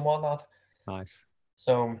Christmas and whatnot. Nice.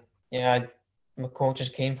 So, yeah, my coach is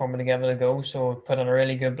keen for me to give it a go. So, I put in a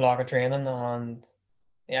really good block of training, and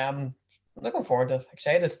yeah, I'm looking forward to it,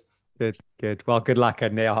 excited. Good. Good. Well, good luck,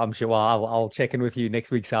 and yeah, I'm sure. Well, I'll check in with you next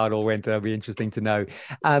week, see how it all went. It'll be interesting to know.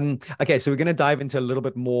 Okay, so we're going to dive into a little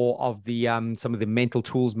bit more of the some of the mental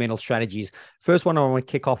tools, mental strategies. First one I want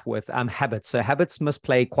to kick off with habits. So habits must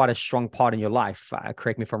play quite a strong part in your life.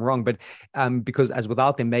 Correct me if I'm wrong, but because as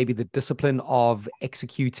without them, maybe the discipline of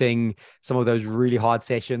executing some of those really hard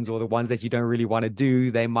sessions or the ones that you don't really want to do,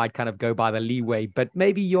 they might kind of go by the leeway. But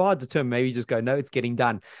maybe you are determined. Maybe you just go, no, it's getting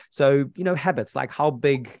done. So habits. Like, how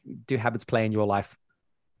big do habits play in your life?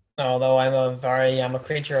 Although I'm a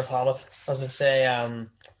creature of habit, as I say,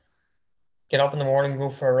 get up in the morning, go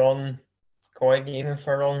for a run, go out in the evening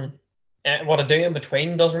for a run. What I do in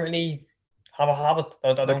between doesn't really have a habit.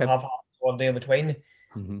 I don't Okay. have habits what I do in between.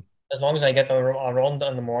 Hmm. As long as I get a run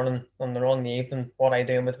done in the morning and the run in the evening, what I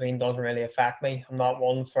do in between doesn't really affect me. I'm not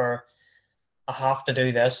one for I have to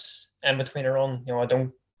do this in between a run. I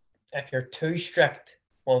don't. If you're too strict,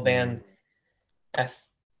 well Mm. then if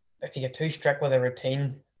if you get too strict with a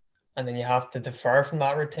routine and then you have to defer from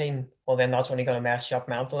that routine, well then that's when you're gonna mess you up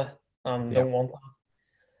mentally. Yeah. Don't want that.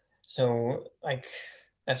 So like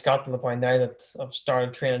it's got to the point now that I've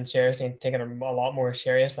started training seriously and taking it a lot more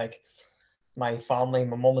serious. Like my family,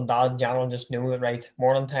 my mum and dad in general just knew that right,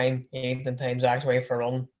 morning time, evening time's actually way for a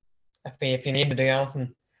run. If you need to do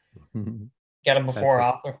anything, get it That's before or it.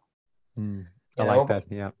 after, Mm. I you like know. that.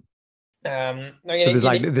 Yeah. But no, So there's you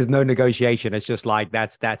like need there's no negotiation. It's just like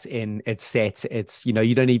that's in. It's set. It's you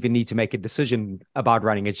don't even need to make a decision about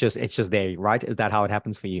running. It's just there, right? Is that how it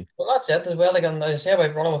happens for you? well that's it as well. Like as I say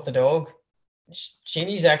about running with the dog, she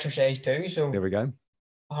needs exercise too, There so we go.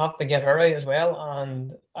 I have to get her out as well.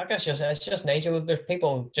 And I guess just it's just nice. There's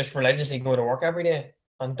people just religiously go to work every day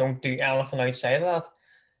and don't do anything outside of that.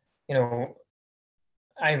 You know,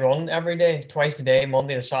 I run every day, twice a day,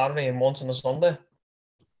 Monday to Saturday, and once on a Sunday.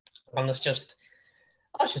 And that's just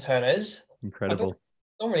how it is. I don't Incredible.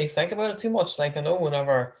 don't really think about it too much. Like I know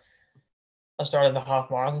whenever I started the half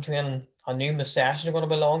marathon training, I knew my sessions were going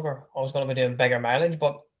to be longer. I was going to be doing bigger mileage,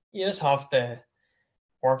 but you just have to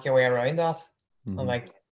work your way around that. And Hmm.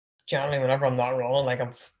 like generally, whenever I'm not running, like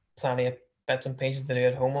I've plenty of bits and pieces to do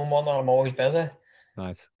at home and whatnot. I'm always busy.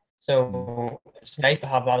 Nice. Mm. So it's nice to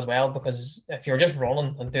have that as well because if you're just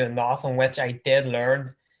running and doing nothing, which I did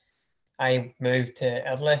learn, I moved to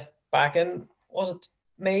Italy back in, was it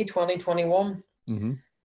May 2021 Hmm.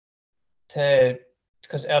 to,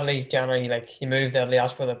 because Italy's generally like you move to Italy,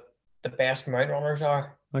 that's where the best mountain runners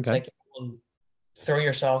are. It's Okay. like you throw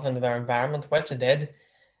yourself into their environment, which I did,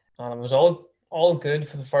 and it was all good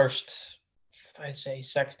for the first, I'd say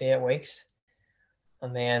 6 to 8 weeks,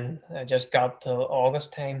 and then I just got to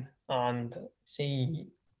August time, and see,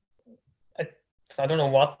 I, I don't know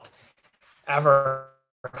what ever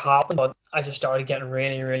happened, but I just started getting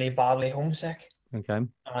really, really badly homesick. Okay. And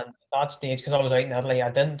at that stage, because I was out in Italy, I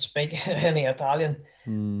didn't speak any Italian.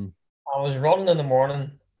 Mm. I was running in the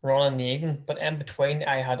morning, running in the evening, but in between,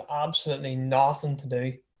 I had absolutely nothing to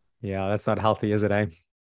do. Yeah, that's not healthy, is it, eh?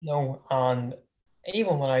 No, and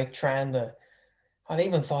even when I trained, I'd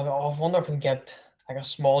even thought, oh, I wonder if we can get like a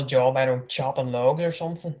small job out of chopping logs or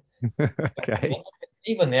something. Okay.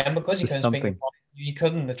 Even then, because you Just couldn't speak something. Italian, you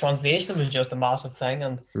couldn't. The translation was just a massive thing,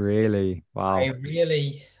 and Really. I Wow.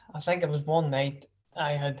 really, I think it was one night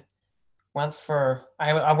I had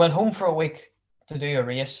I went home for a week to do a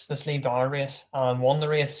race, the Sleeve Donner race, and won the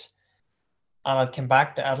race. And I'd come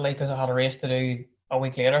back to Italy because I had a race to do a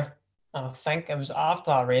week later. And I think it was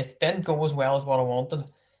after that race, it didn't go as well as what I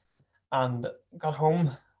wanted. And got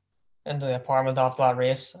home into the apartment after that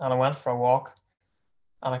race, and I went for a walk.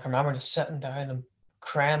 And I can remember just sitting down and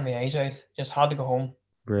crying my eyes out. Just had to go home. Needed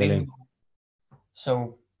to Really. go home.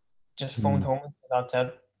 So just phoned Mm. home. That's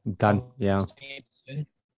it. Done. I'll Yeah. see you soon.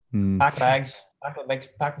 Mm. Packed bags, packed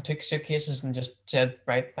my two suitcases, and just said,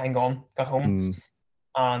 right, I'm gone. Got home, Mm.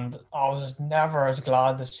 and I was never as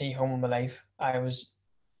glad to see home in my life. I was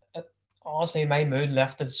it, honestly, my mood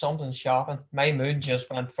lifted something shocking. My mood just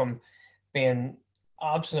went from being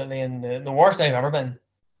absolutely in the worst I've ever been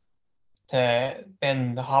to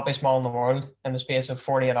being the happiest man in the world in the space of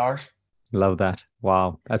 48 hours. Love that.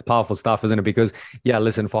 Wow. That's powerful stuff, isn't it? Because, yeah,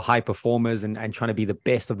 listen, for high performers and trying to be the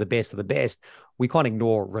best of the best of the best, we can't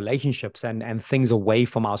ignore relationships and things away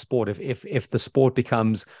from our sport. If the sport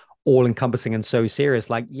becomes all encompassing and so serious,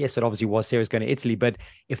 like, yes, it obviously was serious going to Italy, but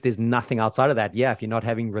if there's nothing outside of that, yeah, if you're not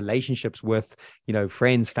having relationships with,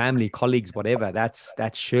 friends, family, colleagues, whatever, that's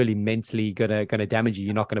surely mentally gonna damage you.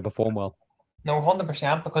 You're not gonna perform well. No,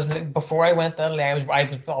 100%. Because before I went to Italy, I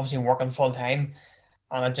was obviously working full time,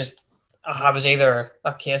 and I was either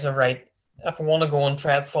a case of right, if I want to go and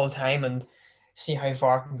try it full time and see how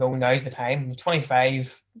far I can go, now's the time. I'm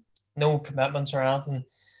 25, no commitments or anything.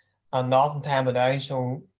 and nothing time it down.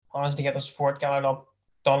 So honestly, to get the support gathered up,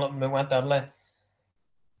 done it, and went to Italy.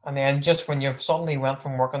 And then just when you've suddenly went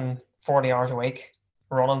from working 40 hours a week,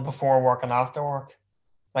 running before work and after work,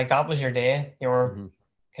 like that was your day. You were Hmm.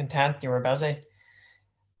 content, you were busy.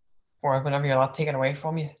 Or whenever you're not taken away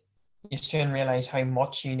from you, you soon realize how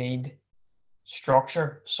much you need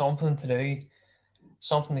structure, something to do,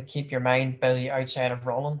 something to keep your mind busy outside of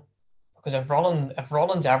running. Because if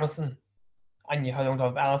running's everything and you don't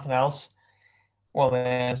have anything else, well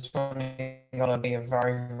then it's only gonna be a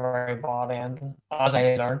very, very bad ending, as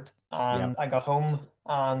I learned. Yeah. And I got home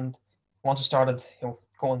and once I started,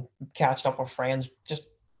 going catching up with friends, just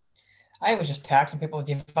I was just texting people,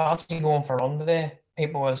 do you fancy going for a run today?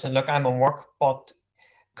 People would say, look, I'm on work, but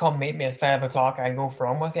come meet me at 5 o'clock, I go for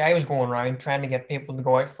a run with you. I was going around trying to get people to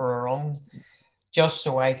go out for a run just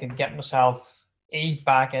so I could get myself eased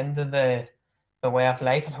back into the way of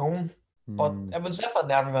life at home. But Mm, it was as if I'd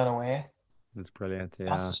never been away. that's brilliant. Yeah.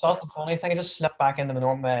 That's the funny thing. I just slipped back into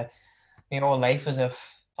my old life as if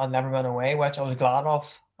I'd never been away, which I was glad of.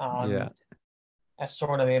 Yeah. And it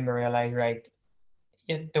sort of made me realize, right,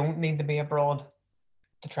 you don't need to be abroad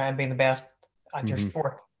to try and be the best at your Hmm.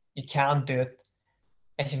 sport. You can do it.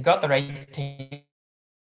 If you've got the right team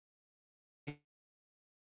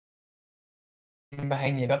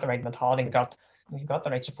behind you, you've got the right mentality, you've got the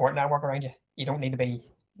right support network around you. You don't need to be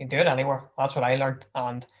you can do it anywhere. That's what I learned.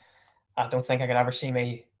 And I don't think I could ever see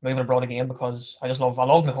me moving abroad again because I love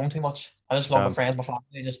my home too much. I just love my Um, friends, my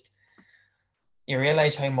family. Just you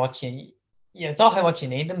realize how much it's not how much you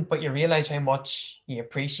need them, but you realize how much you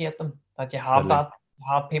appreciate them. That totally. you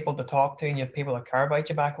have people to talk to and you have people that care about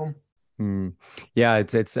you back home. Mm. Yeah,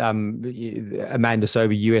 it's Amanda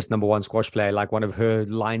Sober, US number one squash player. Like one of her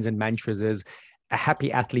lines and mantras is a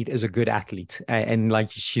happy athlete is a good athlete. And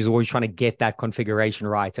like she's always trying to get that configuration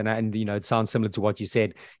right. And you know, it sounds similar to what you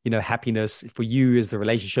said. You know, happiness for you is the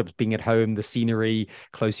relationships, being at home, the scenery,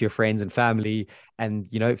 close to your friends and family. And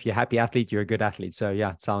you know, if you're a happy athlete, you're a good athlete. So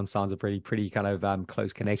yeah, it sounds a pretty kind of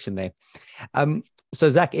close connection there. Um, so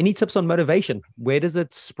Zach, any tips on motivation? Where does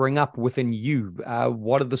it spring up within you?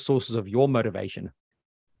 What are the sources of your motivation?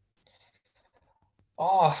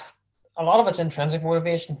 Oh, a lot of it's intrinsic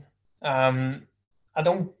motivation. Um, I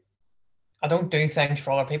don't I don't do things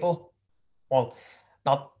for other people. Well,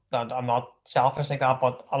 not that I'm not selfish like that,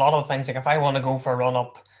 but a lot of things like if I want to go for a run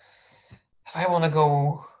up, if I want to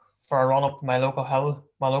go for a run up my local hill,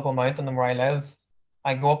 my local mountain and where I live,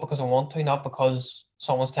 I go up because I want to, not because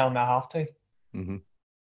someone's telling me I have to, Hmm.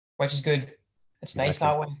 which is good. It's nice Exactly.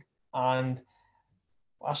 that way. And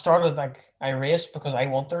I started like I race because I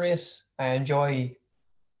want to race. I enjoy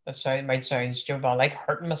it might sound stupid, but I like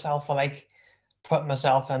hurting myself. I like putting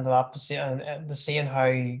myself into that position and the seeing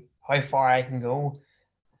how far I can go.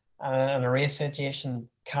 In a race situation,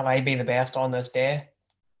 can I be the best on this day?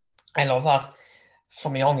 I love that.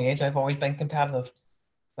 From a young age, I've always been competitive.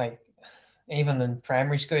 Like even in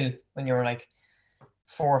primary school, when you were like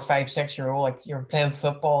 4, 5, 6 year old, like you're playing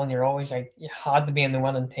football and you're always like you had to be in the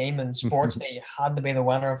winning team in sports day. You had to be the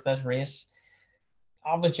winner of this race.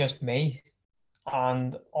 That was just me,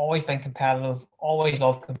 and always been competitive. Always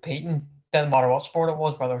loved competing. Didn't matter what sport it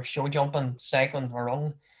was, whether it was show jumping, cycling, or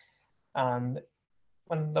running. And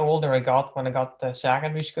when the older I got, when I got to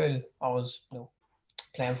secondary school, I was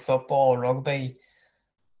playing football, rugby,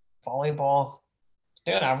 volleyball,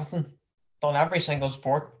 doing everything, done every single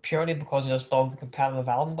sport purely because I just love the competitive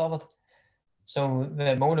element of it. So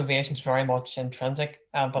the motivation is very much intrinsic,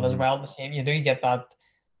 but as Hmm. well at the same, you do get that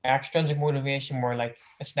extrinsic motivation where like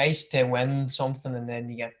it's nice to win something and then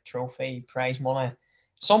you get trophy, prize money,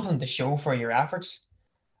 something to show for your efforts.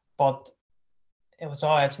 But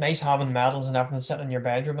it's nice having medals and everything sitting in your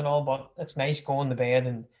bedroom and all, but it's nice going to bed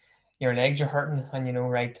and your legs are hurting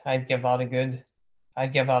and right, I'd give that a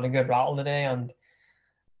good rattle today. And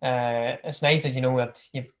it's nice that you know that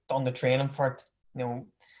you've done the training for it. You know,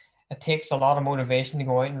 it takes a lot of motivation to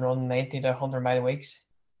go out and run 90 to 100 mile weeks.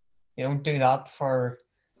 You don't do that for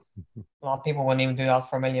a lot of people wouldn't even do that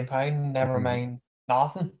for £1 million, never mind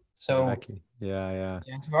nothing. So Exactly. Yeah, yeah.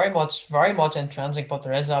 yeah, it's very much intrinsic, but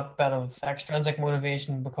there is a bit of extrinsic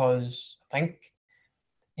motivation because I think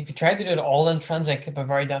if you try to do it all intrinsic, it'd be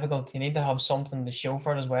very difficult. You need to have something to show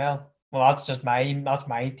for it as well. Well, that's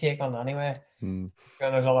my take on it anyway. Mm.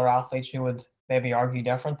 Sure, there's other athletes who would maybe argue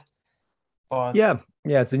different, but Yeah,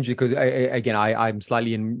 yeah, it's interesting because again, I'm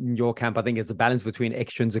slightly in your camp. I think it's a balance between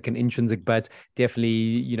extrinsic and intrinsic, but definitely,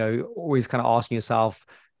 you know, always kind of asking yourself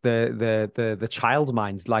the child's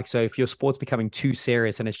mind. Like, so if your sport's becoming too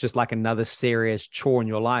serious and it's just like another serious chore in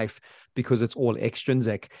your life, because it's all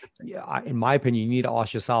extrinsic. Yeah, in my opinion, you need to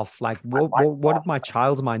ask yourself, like, what did my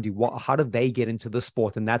child's mind do? How did they get into the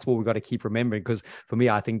sport? And that's what we've got to keep remembering, because for me,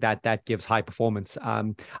 I think that gives high performance.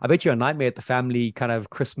 I bet you a nightmare at the family kind of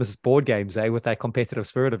Christmas board games, with that competitive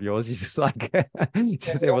spirit of yours. You just like,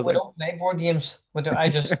 just everyone's We like, don't play board games. I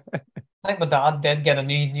think my dad did get a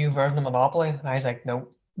new version of Monopoly, and I was like,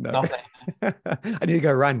 nope, no, not playing. I need to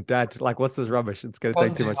go run, Dad. Like, what's this rubbish? It's going to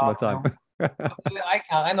take Couldn't too do much of my that, time. no. I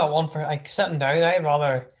can't. I'm not one for like sitting down. I'd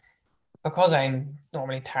rather, because I'm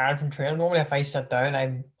normally tired from training. Normally, if I sit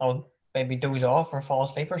down, I'll maybe doze off or fall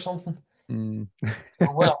asleep or something. Mm. I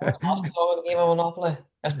wouldn't last long in a game of Monopoly.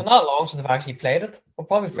 It's been that long since I've actually played it. I'll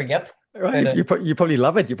probably forget Well, how to. you probably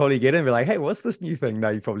love it. You probably get in and be like, hey, what's this new thing? No,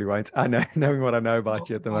 you probably won't. I know, knowing what I know about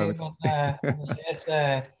you at the moment. But as I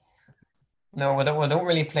say, it's no, we don't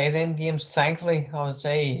really play them games. Thankfully, I would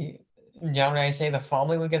say generally, I say the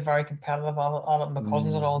family would get very competitive on it, my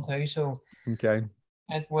cousins and all Mm, too. So okay.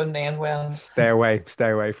 it wouldn't end well. Stay away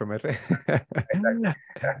from it.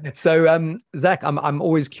 So, Zach, I'm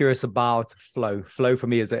always curious about flow. Flow for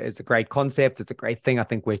me is a great concept. It's a great thing. I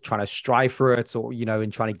think we're trying to strive for it, or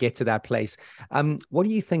and trying to get to that place. What do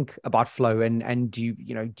you think about flow? And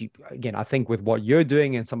again, I think with what you're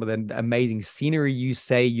doing and some of the amazing scenery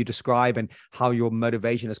you describe, and how your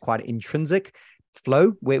motivation is quite intrinsic.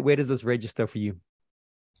 Flow, where does this register for you?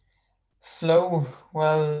 Flow.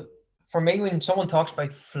 Well, for me, when someone talks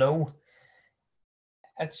about flow,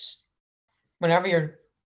 it's whenever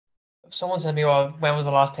if someone said to me, "Well, when was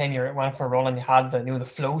the last time you went for a run and you had the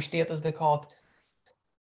flow state as they call it?"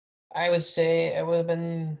 I would say it would have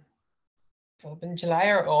been July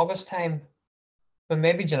or August time, but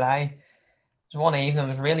maybe July. It was one evening. It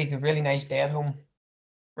was really good, really nice day at home.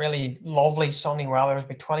 Really lovely sunny weather. It was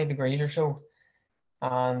about 20 degrees or so,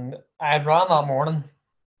 and I had run that morning,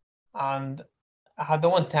 and I had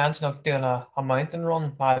no intention of doing a mountain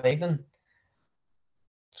run that evening.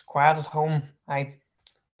 It's quiet at home. I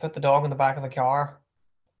put the dog in the back of the car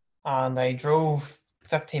and I drove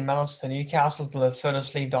 15 minutes to Newcastle to the foot of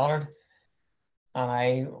Slieve Donard. And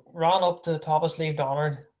I ran up to the top of Slieve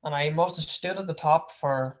Donard and I must have stood at the top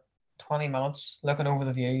for 20 minutes looking over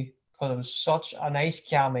the view because it was such a nice,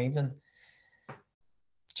 calm evening.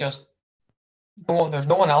 Just there's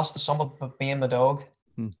no one else at the summit but me and my dog.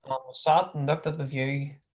 Hmm. And I sat and looked at the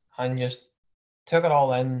view and just took it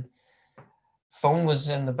all in. Phone was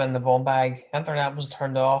in the bum bag, internet was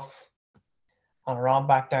turned off, and I ran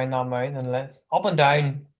back down that mountain and up and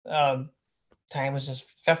down. Time was just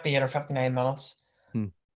 58 or 59 minutes, Hmm.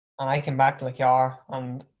 and I came back to the car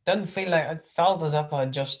and didn't feel like it felt as if I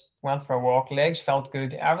had just went for a walk. Legs felt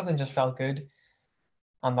good, everything just felt good,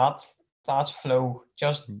 and that's flow.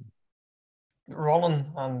 Just Hmm. running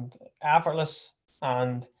and effortless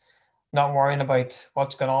and not worrying about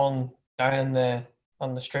what's going on down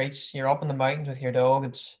on the streets. You're up in the mountains with your dog.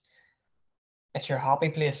 It's your happy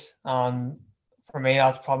place. And for me,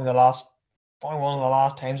 that's probably one of the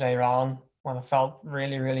last times I ran when I felt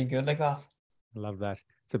really, really good like that. I love that.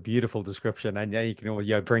 It's a beautiful description, and yeah, you can always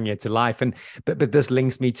bring it to life. And but this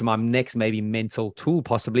links me to my next maybe mental tool,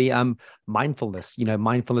 possibly mindfulness.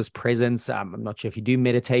 Mindfulness presence. I'm not sure if you do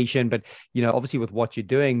meditation, but obviously with what you're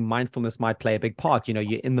doing, mindfulness might play a big part.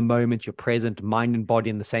 You're in the moment, you're present, mind and body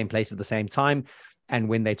in the same place at the same time. And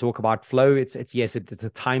when they talk about flow, it's yes, it's a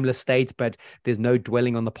timeless state, but there's no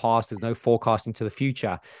dwelling on the past, there's no forecasting to the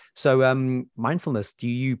future. So, mindfulness, do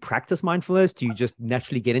you practice mindfulness? Do you just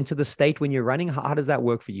naturally get into the state when you're running? How does that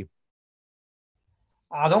work for you?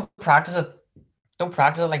 I don't practice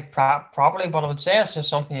it like properly, but I would say it's just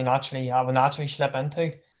something I would naturally slip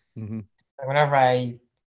into. Hmm. Like whenever I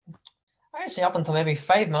say up until maybe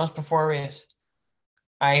 5 minutes before a race,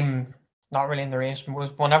 I'm not really in the race.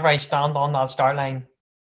 Whenever I stand on that start line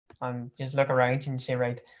and just look around and say,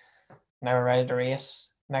 right, now we're ready to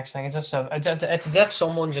race. Next thing, it's as if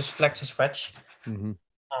someone just flicks a switch Hmm.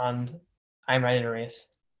 and I'm ready to race.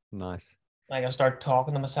 Nice. Like I start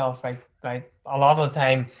talking to myself, like a lot of the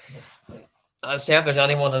time. I say if there's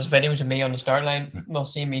anyone that's videos of me on the start line, they'll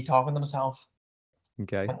see me talking to myself.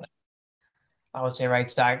 Okay. I would say, right,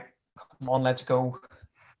 Zach, come on, let's go.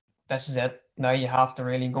 This is it. Now you have to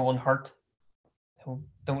really go and hurt.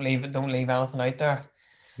 Don't leave anything out there.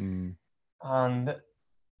 Mm. And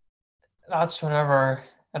that's whenever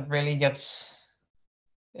it really gets.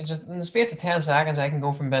 It's just in the space of 10 seconds, I can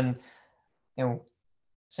go from being, you know,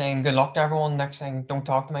 saying good luck to everyone. Next thing, don't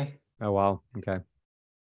talk to me. Oh, wow. Okay.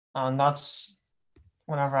 And that's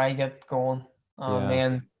whenever I get going. And Yeah.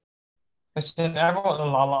 then, which then everyone, a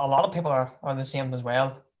lot of people are the same as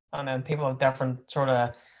well. And then people have different sort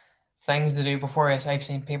of things to do before a race. I've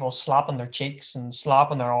seen people slapping their cheeks and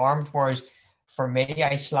slapping their arms, whereas for me,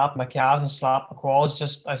 I slap my calves and slap my quads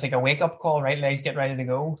just as like a wake up call, right? Legs get ready to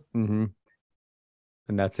go. Mm-hmm.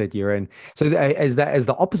 And that's it, you're in. So as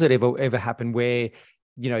the opposite ever happened where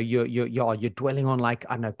you're dwelling on, like,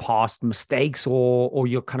 I don't know, past mistakes, or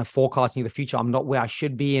you're kind of forecasting the future. I'm not where I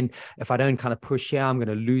should be, and if I don't kind of push here, I'm going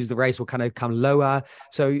to lose the race or kind of come lower.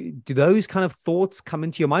 So do those kind of thoughts come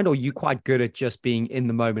into your mind, or are you quite good at just being in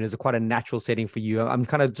the moment? Is it quite a natural setting for you? I'm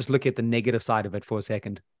kind of just looking at the negative side of it for a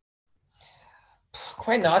second.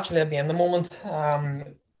 Quite naturally at the end of the moment.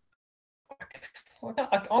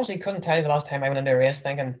 I honestly couldn't tell you the last time I went into a race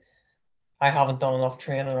thinking I haven't done enough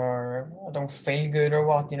training or I don't feel good or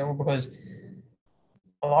what, because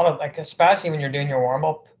a lot of, like, especially when you're doing your warm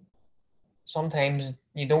up, sometimes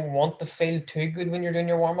you don't want to feel too good when you're doing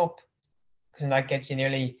your warm up because that gets you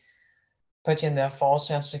nearly put you in that false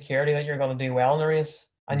sense of security that you're going to do well in the race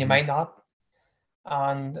and you Hmm. might not.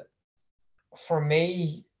 And for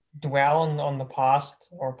me, dwelling on the past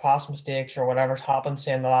or past mistakes or whatever's happened,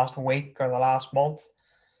 say in the last week or the last month,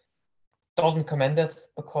 doesn't come into it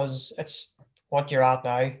because it's what you're at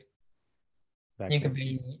now. You Exactly. could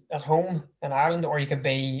be at home in Ireland or you could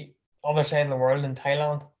be other side of the world in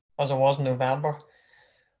Thailand, as it was in November.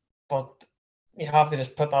 But you have to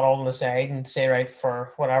just put that all aside and say, right,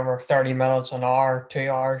 for whatever, 30 minutes, an hour, 2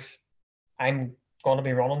 hours, I'm going to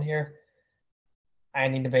be running here. I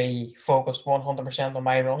need to be focused 100% on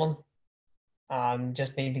my running and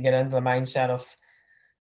just need to get into the mindset of,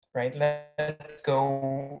 right, let's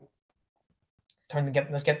go,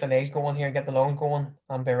 let's get the legs going here, get the lung going,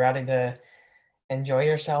 and be ready to enjoy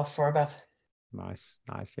yourself for a bit. Nice,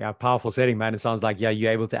 nice. Yeah, powerful setting, man. It sounds like, yeah,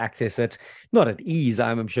 you're able to access it, not at ease.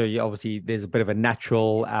 I'm sure you obviously there's a bit of a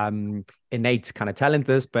natural, innate kind of talent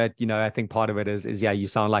this, but I think part of it is yeah, you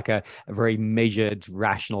sound like a very measured,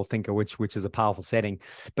 rational thinker, which is a powerful setting.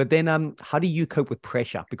 But then, how do you cope with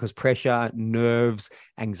pressure? Because pressure, nerves,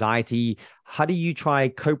 anxiety. How do you try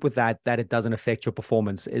cope with that it doesn't affect your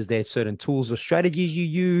performance? Is there certain tools or strategies you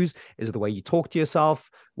use? Is it the way you talk to yourself?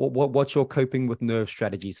 What's your coping with nerve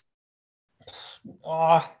strategies?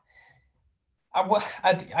 Uh,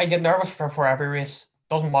 I get nervous for every race.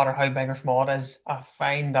 Doesn't matter how big or small it is. I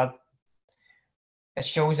find that it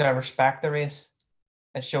shows that I respect the race.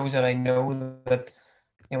 It shows that I know that,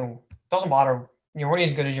 doesn't matter. You're only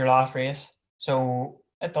as good as your last race. So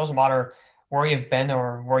it doesn't matter where you've been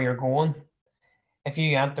or where you're going. If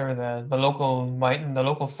you enter the local mountain, the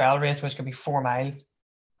local fell race, which could be 4 mile,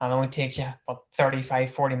 and only takes you about 35,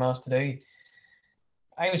 40 miles to do,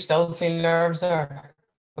 I would still feel nerves there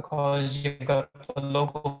because you've got the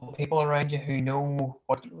local people around you who know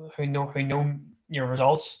your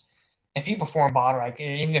results. If you perform bad, like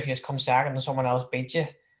even if you just come second and someone else beats you,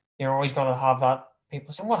 you're always going to have that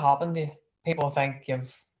people saying, "What happened to you?" People think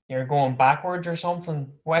you're going backwards or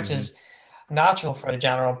something, which Hmm. is natural for the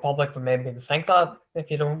general public, but maybe to think that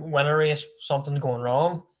if you don't win a race, something's going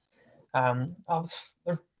wrong.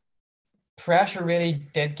 The pressure really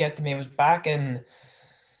did get to me. It was back in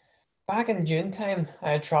June time.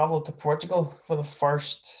 I had travelled to Portugal for the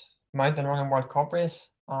first mountain running World Cup race,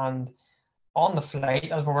 and on the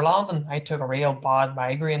flight as we were landing, I took a real bad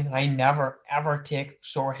migraine. I never ever take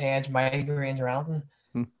sore heads, migraines, or anything.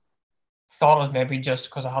 Thought it was maybe just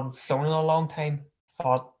because I hadn't flown in a long time.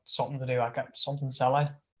 Thought something to do, like something silly.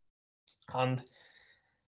 And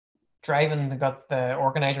driving, they got the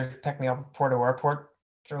organisers picked me up at Porto Airport.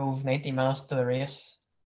 Drove 90 minutes to the race,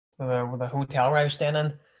 the hotel where I was staying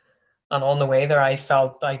in. And on the way there, I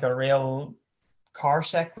felt like a real car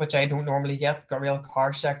sick, which I don't normally get. Got real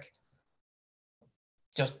car sick.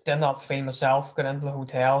 Just did not feel myself. Got into the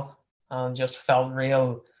hotel and just felt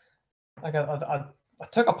real like I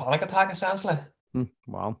took a panic attack essentially.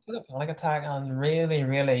 Wow. Took a panic attack and really,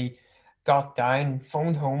 really got down.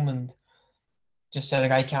 Phoned home and just said,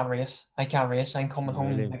 like, I can't race. I can't race. I'm coming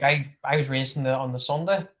home. Really? Like I was racing on the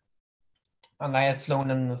Sunday and I had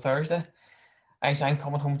flown in the Thursday. I said, I'm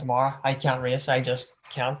coming home tomorrow. I can't race. I just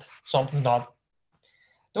can't. Something not.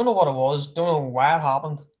 Don't know what it was. Don't know why it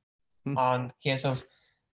happened. Hmm. And case of,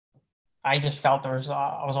 I just felt I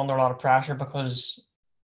was under a lot of pressure because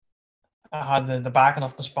I had the backing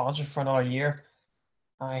of my sponsors for another year.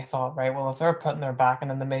 I thought, right, well, if they're putting their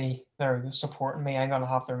backing into me, they're supporting me, I'm gonna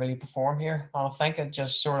have to really perform here. And I think it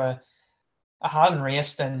just sort of, I hadn't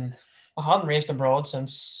raced in, I hadn't raced abroad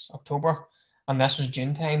since October, and this was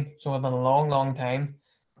June time, so it's been a long, long time,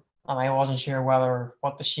 and I wasn't sure whether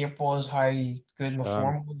what the shape was, how good my Sure.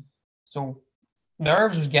 form was. So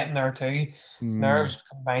nerves was getting there too. Mm. Nerves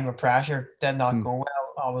combined with pressure did not Mm. go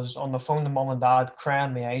well. I was on the phone to mum and dad,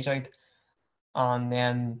 crying my eyes out, And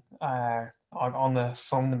then on the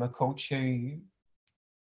phone to my coach, who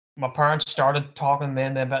my parents started talking me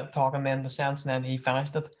into a bit, talking me into sense, and then he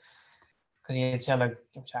finished it because he had said like,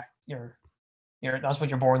 "Jack, you're that's what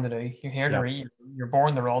you're born to do. You're here to Yeah. read. You're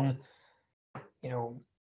born to run." You know,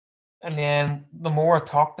 and then the more I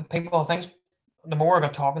talked to people, I think the more I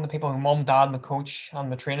got talking to people, my mum, dad, my coach, and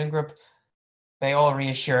my training group, they all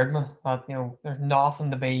reassured me that there's nothing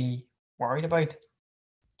to be worried about.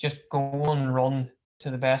 Just go and run to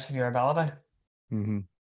the best of your ability. Mm-hmm.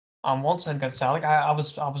 And once I got set, like I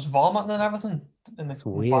was vomiting and everything in It's the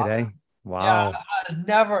weird, back. eh? Yeah, Wow. it's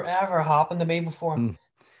never ever happened to me before. Mm.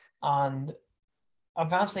 And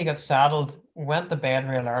eventually got settled, went to bed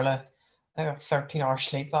real early. I got 13 hours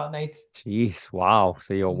sleep that night. Jeez. Wow.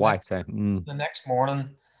 So you're The next wiped, eh? Mm. the next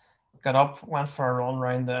morning, got up, went for a run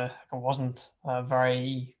around it wasn't a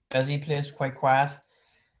very busy place, quite quiet.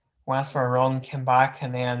 Went for a run, came back,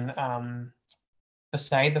 and then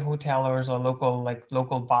beside the hotel there was a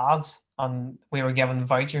local baths, and we were given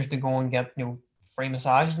vouchers to go and get free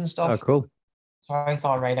massages and Oh, stuff. cool. So I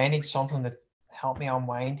thought, right, I need something to help me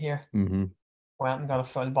unwind here. Mm-hmm. Went and got a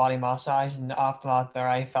full body massage, and after that, there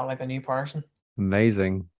I felt like a new person.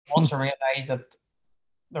 Amazing. Once I realized that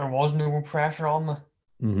there was no pressure on me,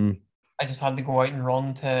 Mm-hmm. I just had to go out and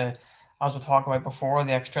run to, as we talked about before,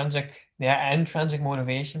 the intrinsic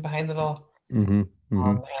motivation behind it all. Mm-hmm. Mm-hmm.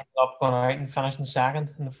 And I ended up going out and finishing second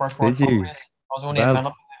in the first World Did Cup you? race. I was only a Well,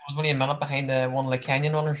 minute. I was only a minute behind one of the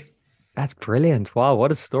Kenyan runners. that's brilliant. Wow,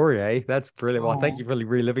 what a story, eh? That's brilliant. Well, thank So you for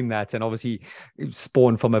reliving that. And obviously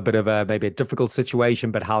spawned from a bit of a maybe a difficult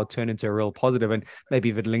situation, but how it turned into a real positive. And maybe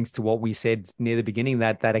if it links to what we said near the beginning,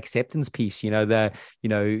 that acceptance piece,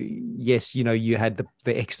 yes, you had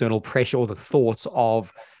the external pressure or the thoughts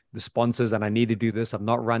of the sponsors and I need to do this. I've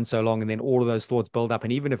not run so long. And then all of those thoughts build up.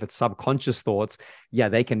 And even if it's subconscious thoughts, yeah,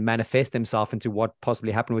 they can manifest themselves into what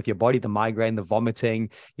possibly happened with your body, the migraine, the vomiting,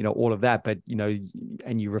 all of that. But,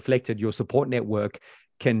 and you reflected your support network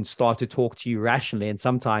can start to talk to you rationally. And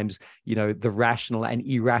sometimes, the rational and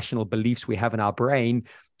irrational beliefs we have in our brain,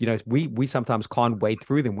 we sometimes can't wade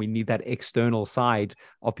through them. We need that external side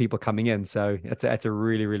of people coming in. So it's a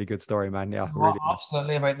really, really good story, man. Yeah, really.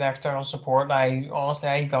 absolutely about the external support.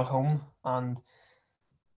 I got home and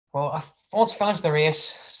well, once finished the race,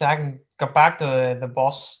 second got back to the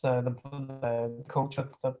bus, the coach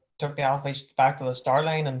that took the athletes back to the start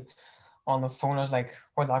line, and on the phone I was like,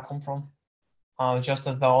 "Where'd that come from?" Just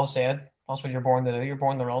as they all said, that's what you're born to do. You're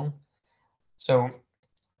born to run. So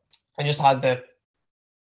I just had to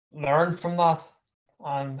learn from that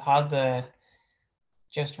and had to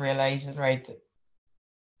just realize that, right,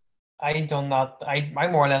 I done that. I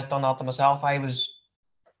more or less done that to myself. I was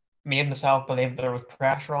made myself believe there was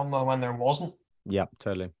pressure on me when there wasn't. Yeah,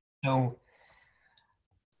 totally. So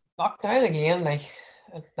knocked down again, like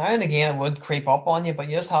now and again it would creep up on you, but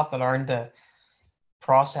you just have to learn to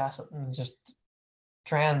process it and just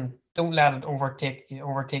try and don't let it overtake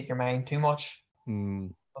your mind too much.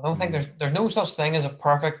 Mm, I don't think mm, there's no such thing as a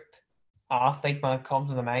perfect athlete when it comes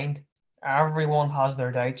to the mind. Everyone has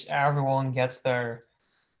their doubts. Everyone gets their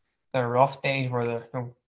rough days where they're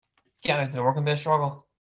getting out the door can be a struggle.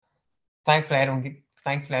 Thankfully,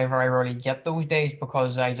 I very rarely get those days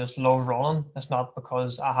because I just love running. It's not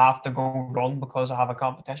because I have to go run because I have a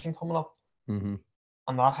competition coming up, mhm.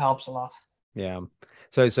 and that helps a lot. Yeah.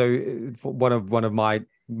 So one of my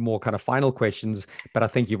more kind of final questions, but I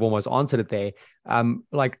think you've almost answered it there.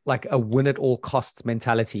 Like a win at all costs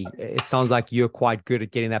mentality. It sounds like you're quite good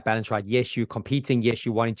at getting that balance right. Yes, you're competing. Yes,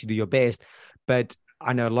 you're wanting to do your best, but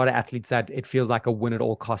I know a lot of athletes that it feels like a win at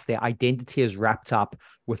all costs. Their identity is wrapped up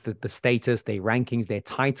with the status, their rankings, their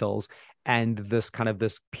titles, and this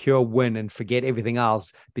pure win and forget everything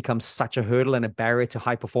else becomes such a hurdle and a barrier to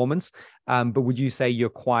high performance. But would you say you're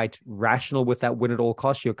quite rational with that win at all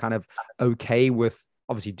costs? You're kind of okay with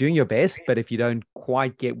obviously doing your best, but if you don't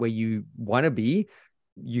quite get where you want to be,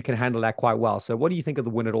 you can handle that quite well. So what do you think of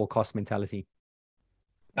the win at all costs mentality?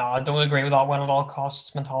 No, I don't agree with that win at all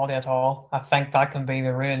costs mentality at all. I think that can be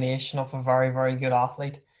the ruination of a very, very good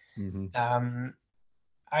athlete. Mm-hmm. Um,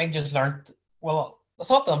 I just learned. Well, it's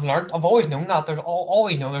not that I've learned. I've always known that.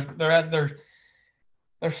 Always known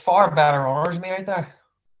there's far better runners than me out there.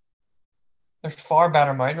 There's far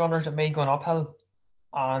better mountain runners than me going uphill,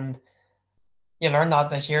 and you learn that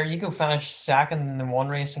this year. You go finish second in one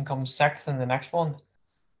race and come sixth in the next one.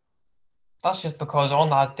 That's just because on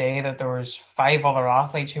that day that there was five other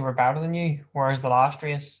athletes who were better than you, whereas the last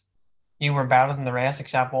race you were better than the rest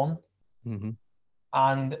except one. Mm-hmm.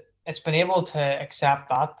 And it's been able to accept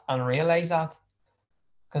that and realize that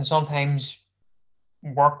can sometimes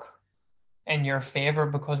work in your favor,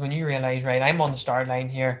 because when you realize, right, I'm on the start line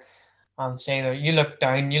here, and say that you look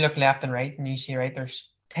down, you look left and right, and you see, right, there's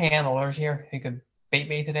 10 others here who could beat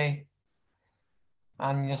me today.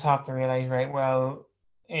 And you just have to realize, right, well,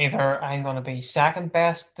 either I'm going to be second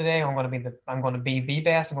best today, or I'm going to be the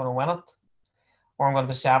best, I'm going to win it, or I'm going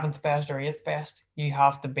to be seventh best or eighth best. You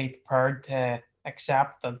have to be prepared to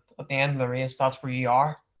accept that at the end of the race, that's where you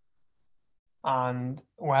are. And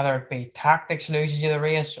whether it be tactics loses you the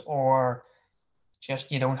race, or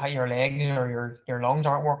just you don't have your legs or your lungs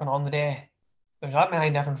aren't working on the day, there's that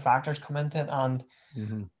many different factors come into it. And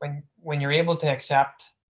Mm-hmm. when you're able to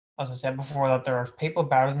accept, as I said before, that there are people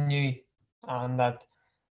better than you, and that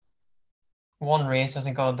one race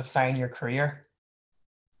isn't going to define your career,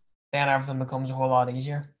 then everything becomes a whole lot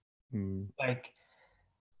easier. Mm. Like,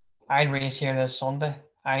 I race here this Sunday.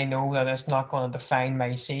 I know that it's not going to define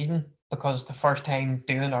my season, because it's the first time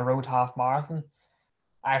doing a road half marathon.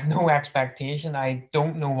 I have no expectation. I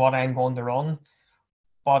don't know what I'm going to run,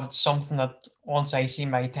 but it's something that once I see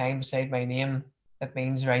my time beside my name, it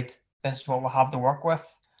means, right, this is what we'll have to work with.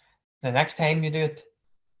 The next time you do it,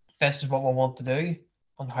 this is what we want to do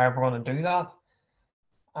and how we're going to do that.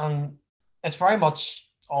 And it's very much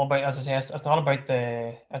all about, as I say, it's all about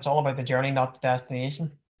the journey, not the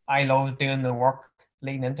destination. I love doing the work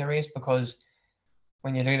leading into a race, because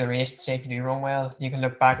when you do the race, say if you do run well, you can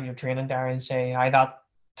look back at your training diary and say, I that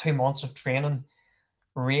 2 months of training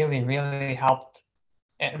really, really helped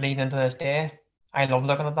lead into this day. I love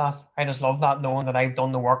looking at that. I just love that, knowing that I've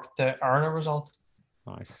done the work to earn a result.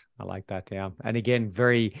 Nice. I like that. Yeah. And again,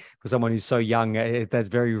 for someone who's so young, that's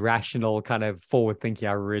very rational, kind of forward thinking.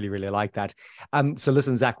 I really, really like that. So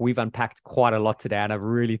listen, Zach, we've unpacked quite a lot today and I've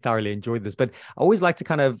really thoroughly enjoyed this, but I always like to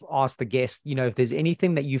kind of ask the guest, if there's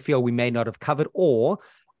anything that you feel we may not have covered, or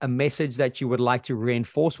a message that you would like to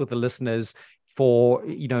reinforce with the listeners for,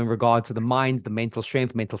 in regard to the minds, the mental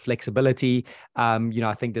strength, mental flexibility.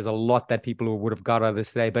 I think there's a lot that people would have got out of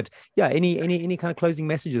this today, but yeah, any kind of closing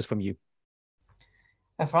messages from you?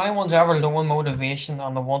 If anyone's ever low on motivation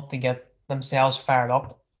and they want to get themselves fired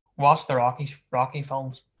up, watch the Rocky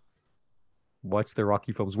films. What's the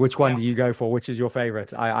Rocky films? Which one Yeah, do you go for? Which is your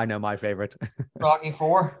favorite? I know my favorite. Rocky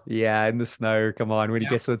Four. Yeah, in the snow. Come on, when he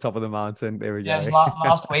Yeah, gets to the top of the mountain. There we yeah. go.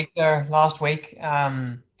 Last week there, last week,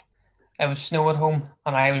 it was snow at home,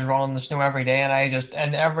 and I was running the snow every day, and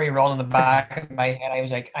in every run in the back of my head, I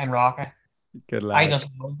was like, I'm Rocky. Good I lad. just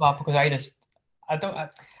love that, because I don't,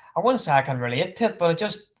 I wouldn't say I can relate to it, but it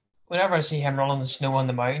just, whenever I see him running the snow on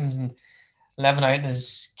the mountains and living out in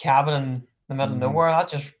his cabin in the middle of Mhm. nowhere, that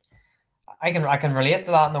just, I can relate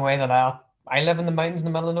to that in the way that I live in the mountains in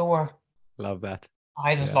the middle of nowhere. Love that.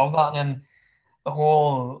 I just Yeah. love that. And then the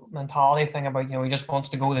whole mentality thing about, he just wants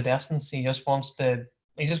to go the distance. He just wants to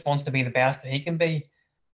be the best that he can be.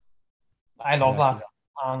 I love Exactly.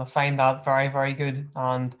 that. And I find that very, very good.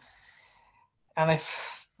 And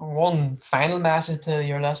if one final message to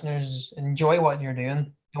your listeners is, enjoy what you're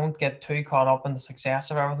doing. Don't get too caught up in the success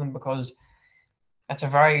of everything, because it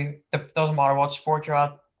doesn't matter what sport you're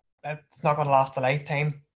at, it's not going to last a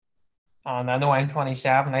lifetime. And I know I'm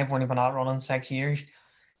 27, I've only been out running 6 years.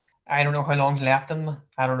 I don't know how long's left in me.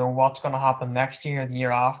 I don't know what's going to happen next year, the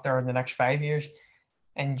year after, or the next 5 years.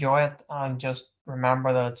 Enjoy it, and just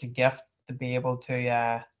remember that it's a gift to be able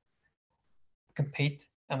to compete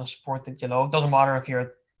in a sport that you love. Doesn't matter if you're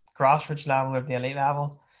at grassroots level or the elite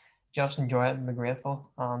level. Just enjoy it and be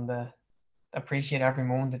grateful, and appreciate every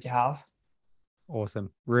moment that you have.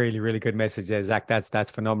 Awesome. Really, really good message there, Zach.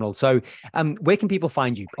 That's phenomenal. So, where can people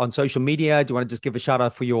find you on social media? Do you want to just give a shout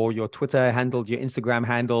out for your Twitter handle, your Instagram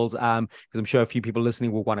handles? Because I'm sure a few people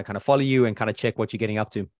listening will want to kind of follow you and kind of check what you're getting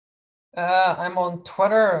up to. I'm on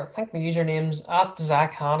Twitter. I think my username's at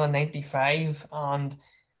Zak Hanna 95, and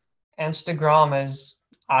Instagram is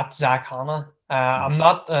at Zak Hanna. Mhm. I'm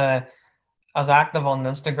not as active on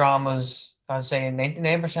Instagram as I say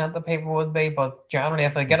 99% of people would be, but generally,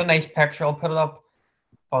 if I get a nice picture, I'll put it up.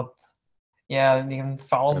 But yeah, you can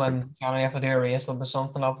follow me, Perfect. and generally, if I do a race, there'll be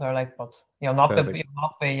something up there. Like, but you'll not be Perfect.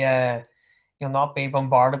 you'll not be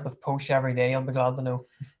bombarded with posts every day. You'll be glad to know.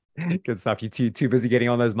 Good stuff. You're too busy getting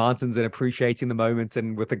on those mountains and appreciating the moments,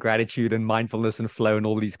 and with the gratitude and mindfulness and flow and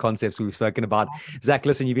all these concepts we've spoken about. Zach,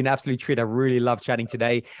 listen, you've been absolutely treat. I really love chatting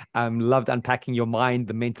today. Loved unpacking your mind,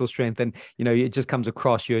 the mental strength, and it just comes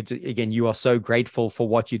across. Again, you are so grateful for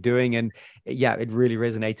what you're doing, and yeah, it really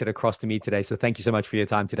resonated across to me today. So thank you so much for your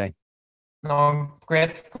time today. No,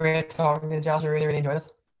 great talking to you, Josh. I really, really enjoyed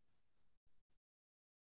it.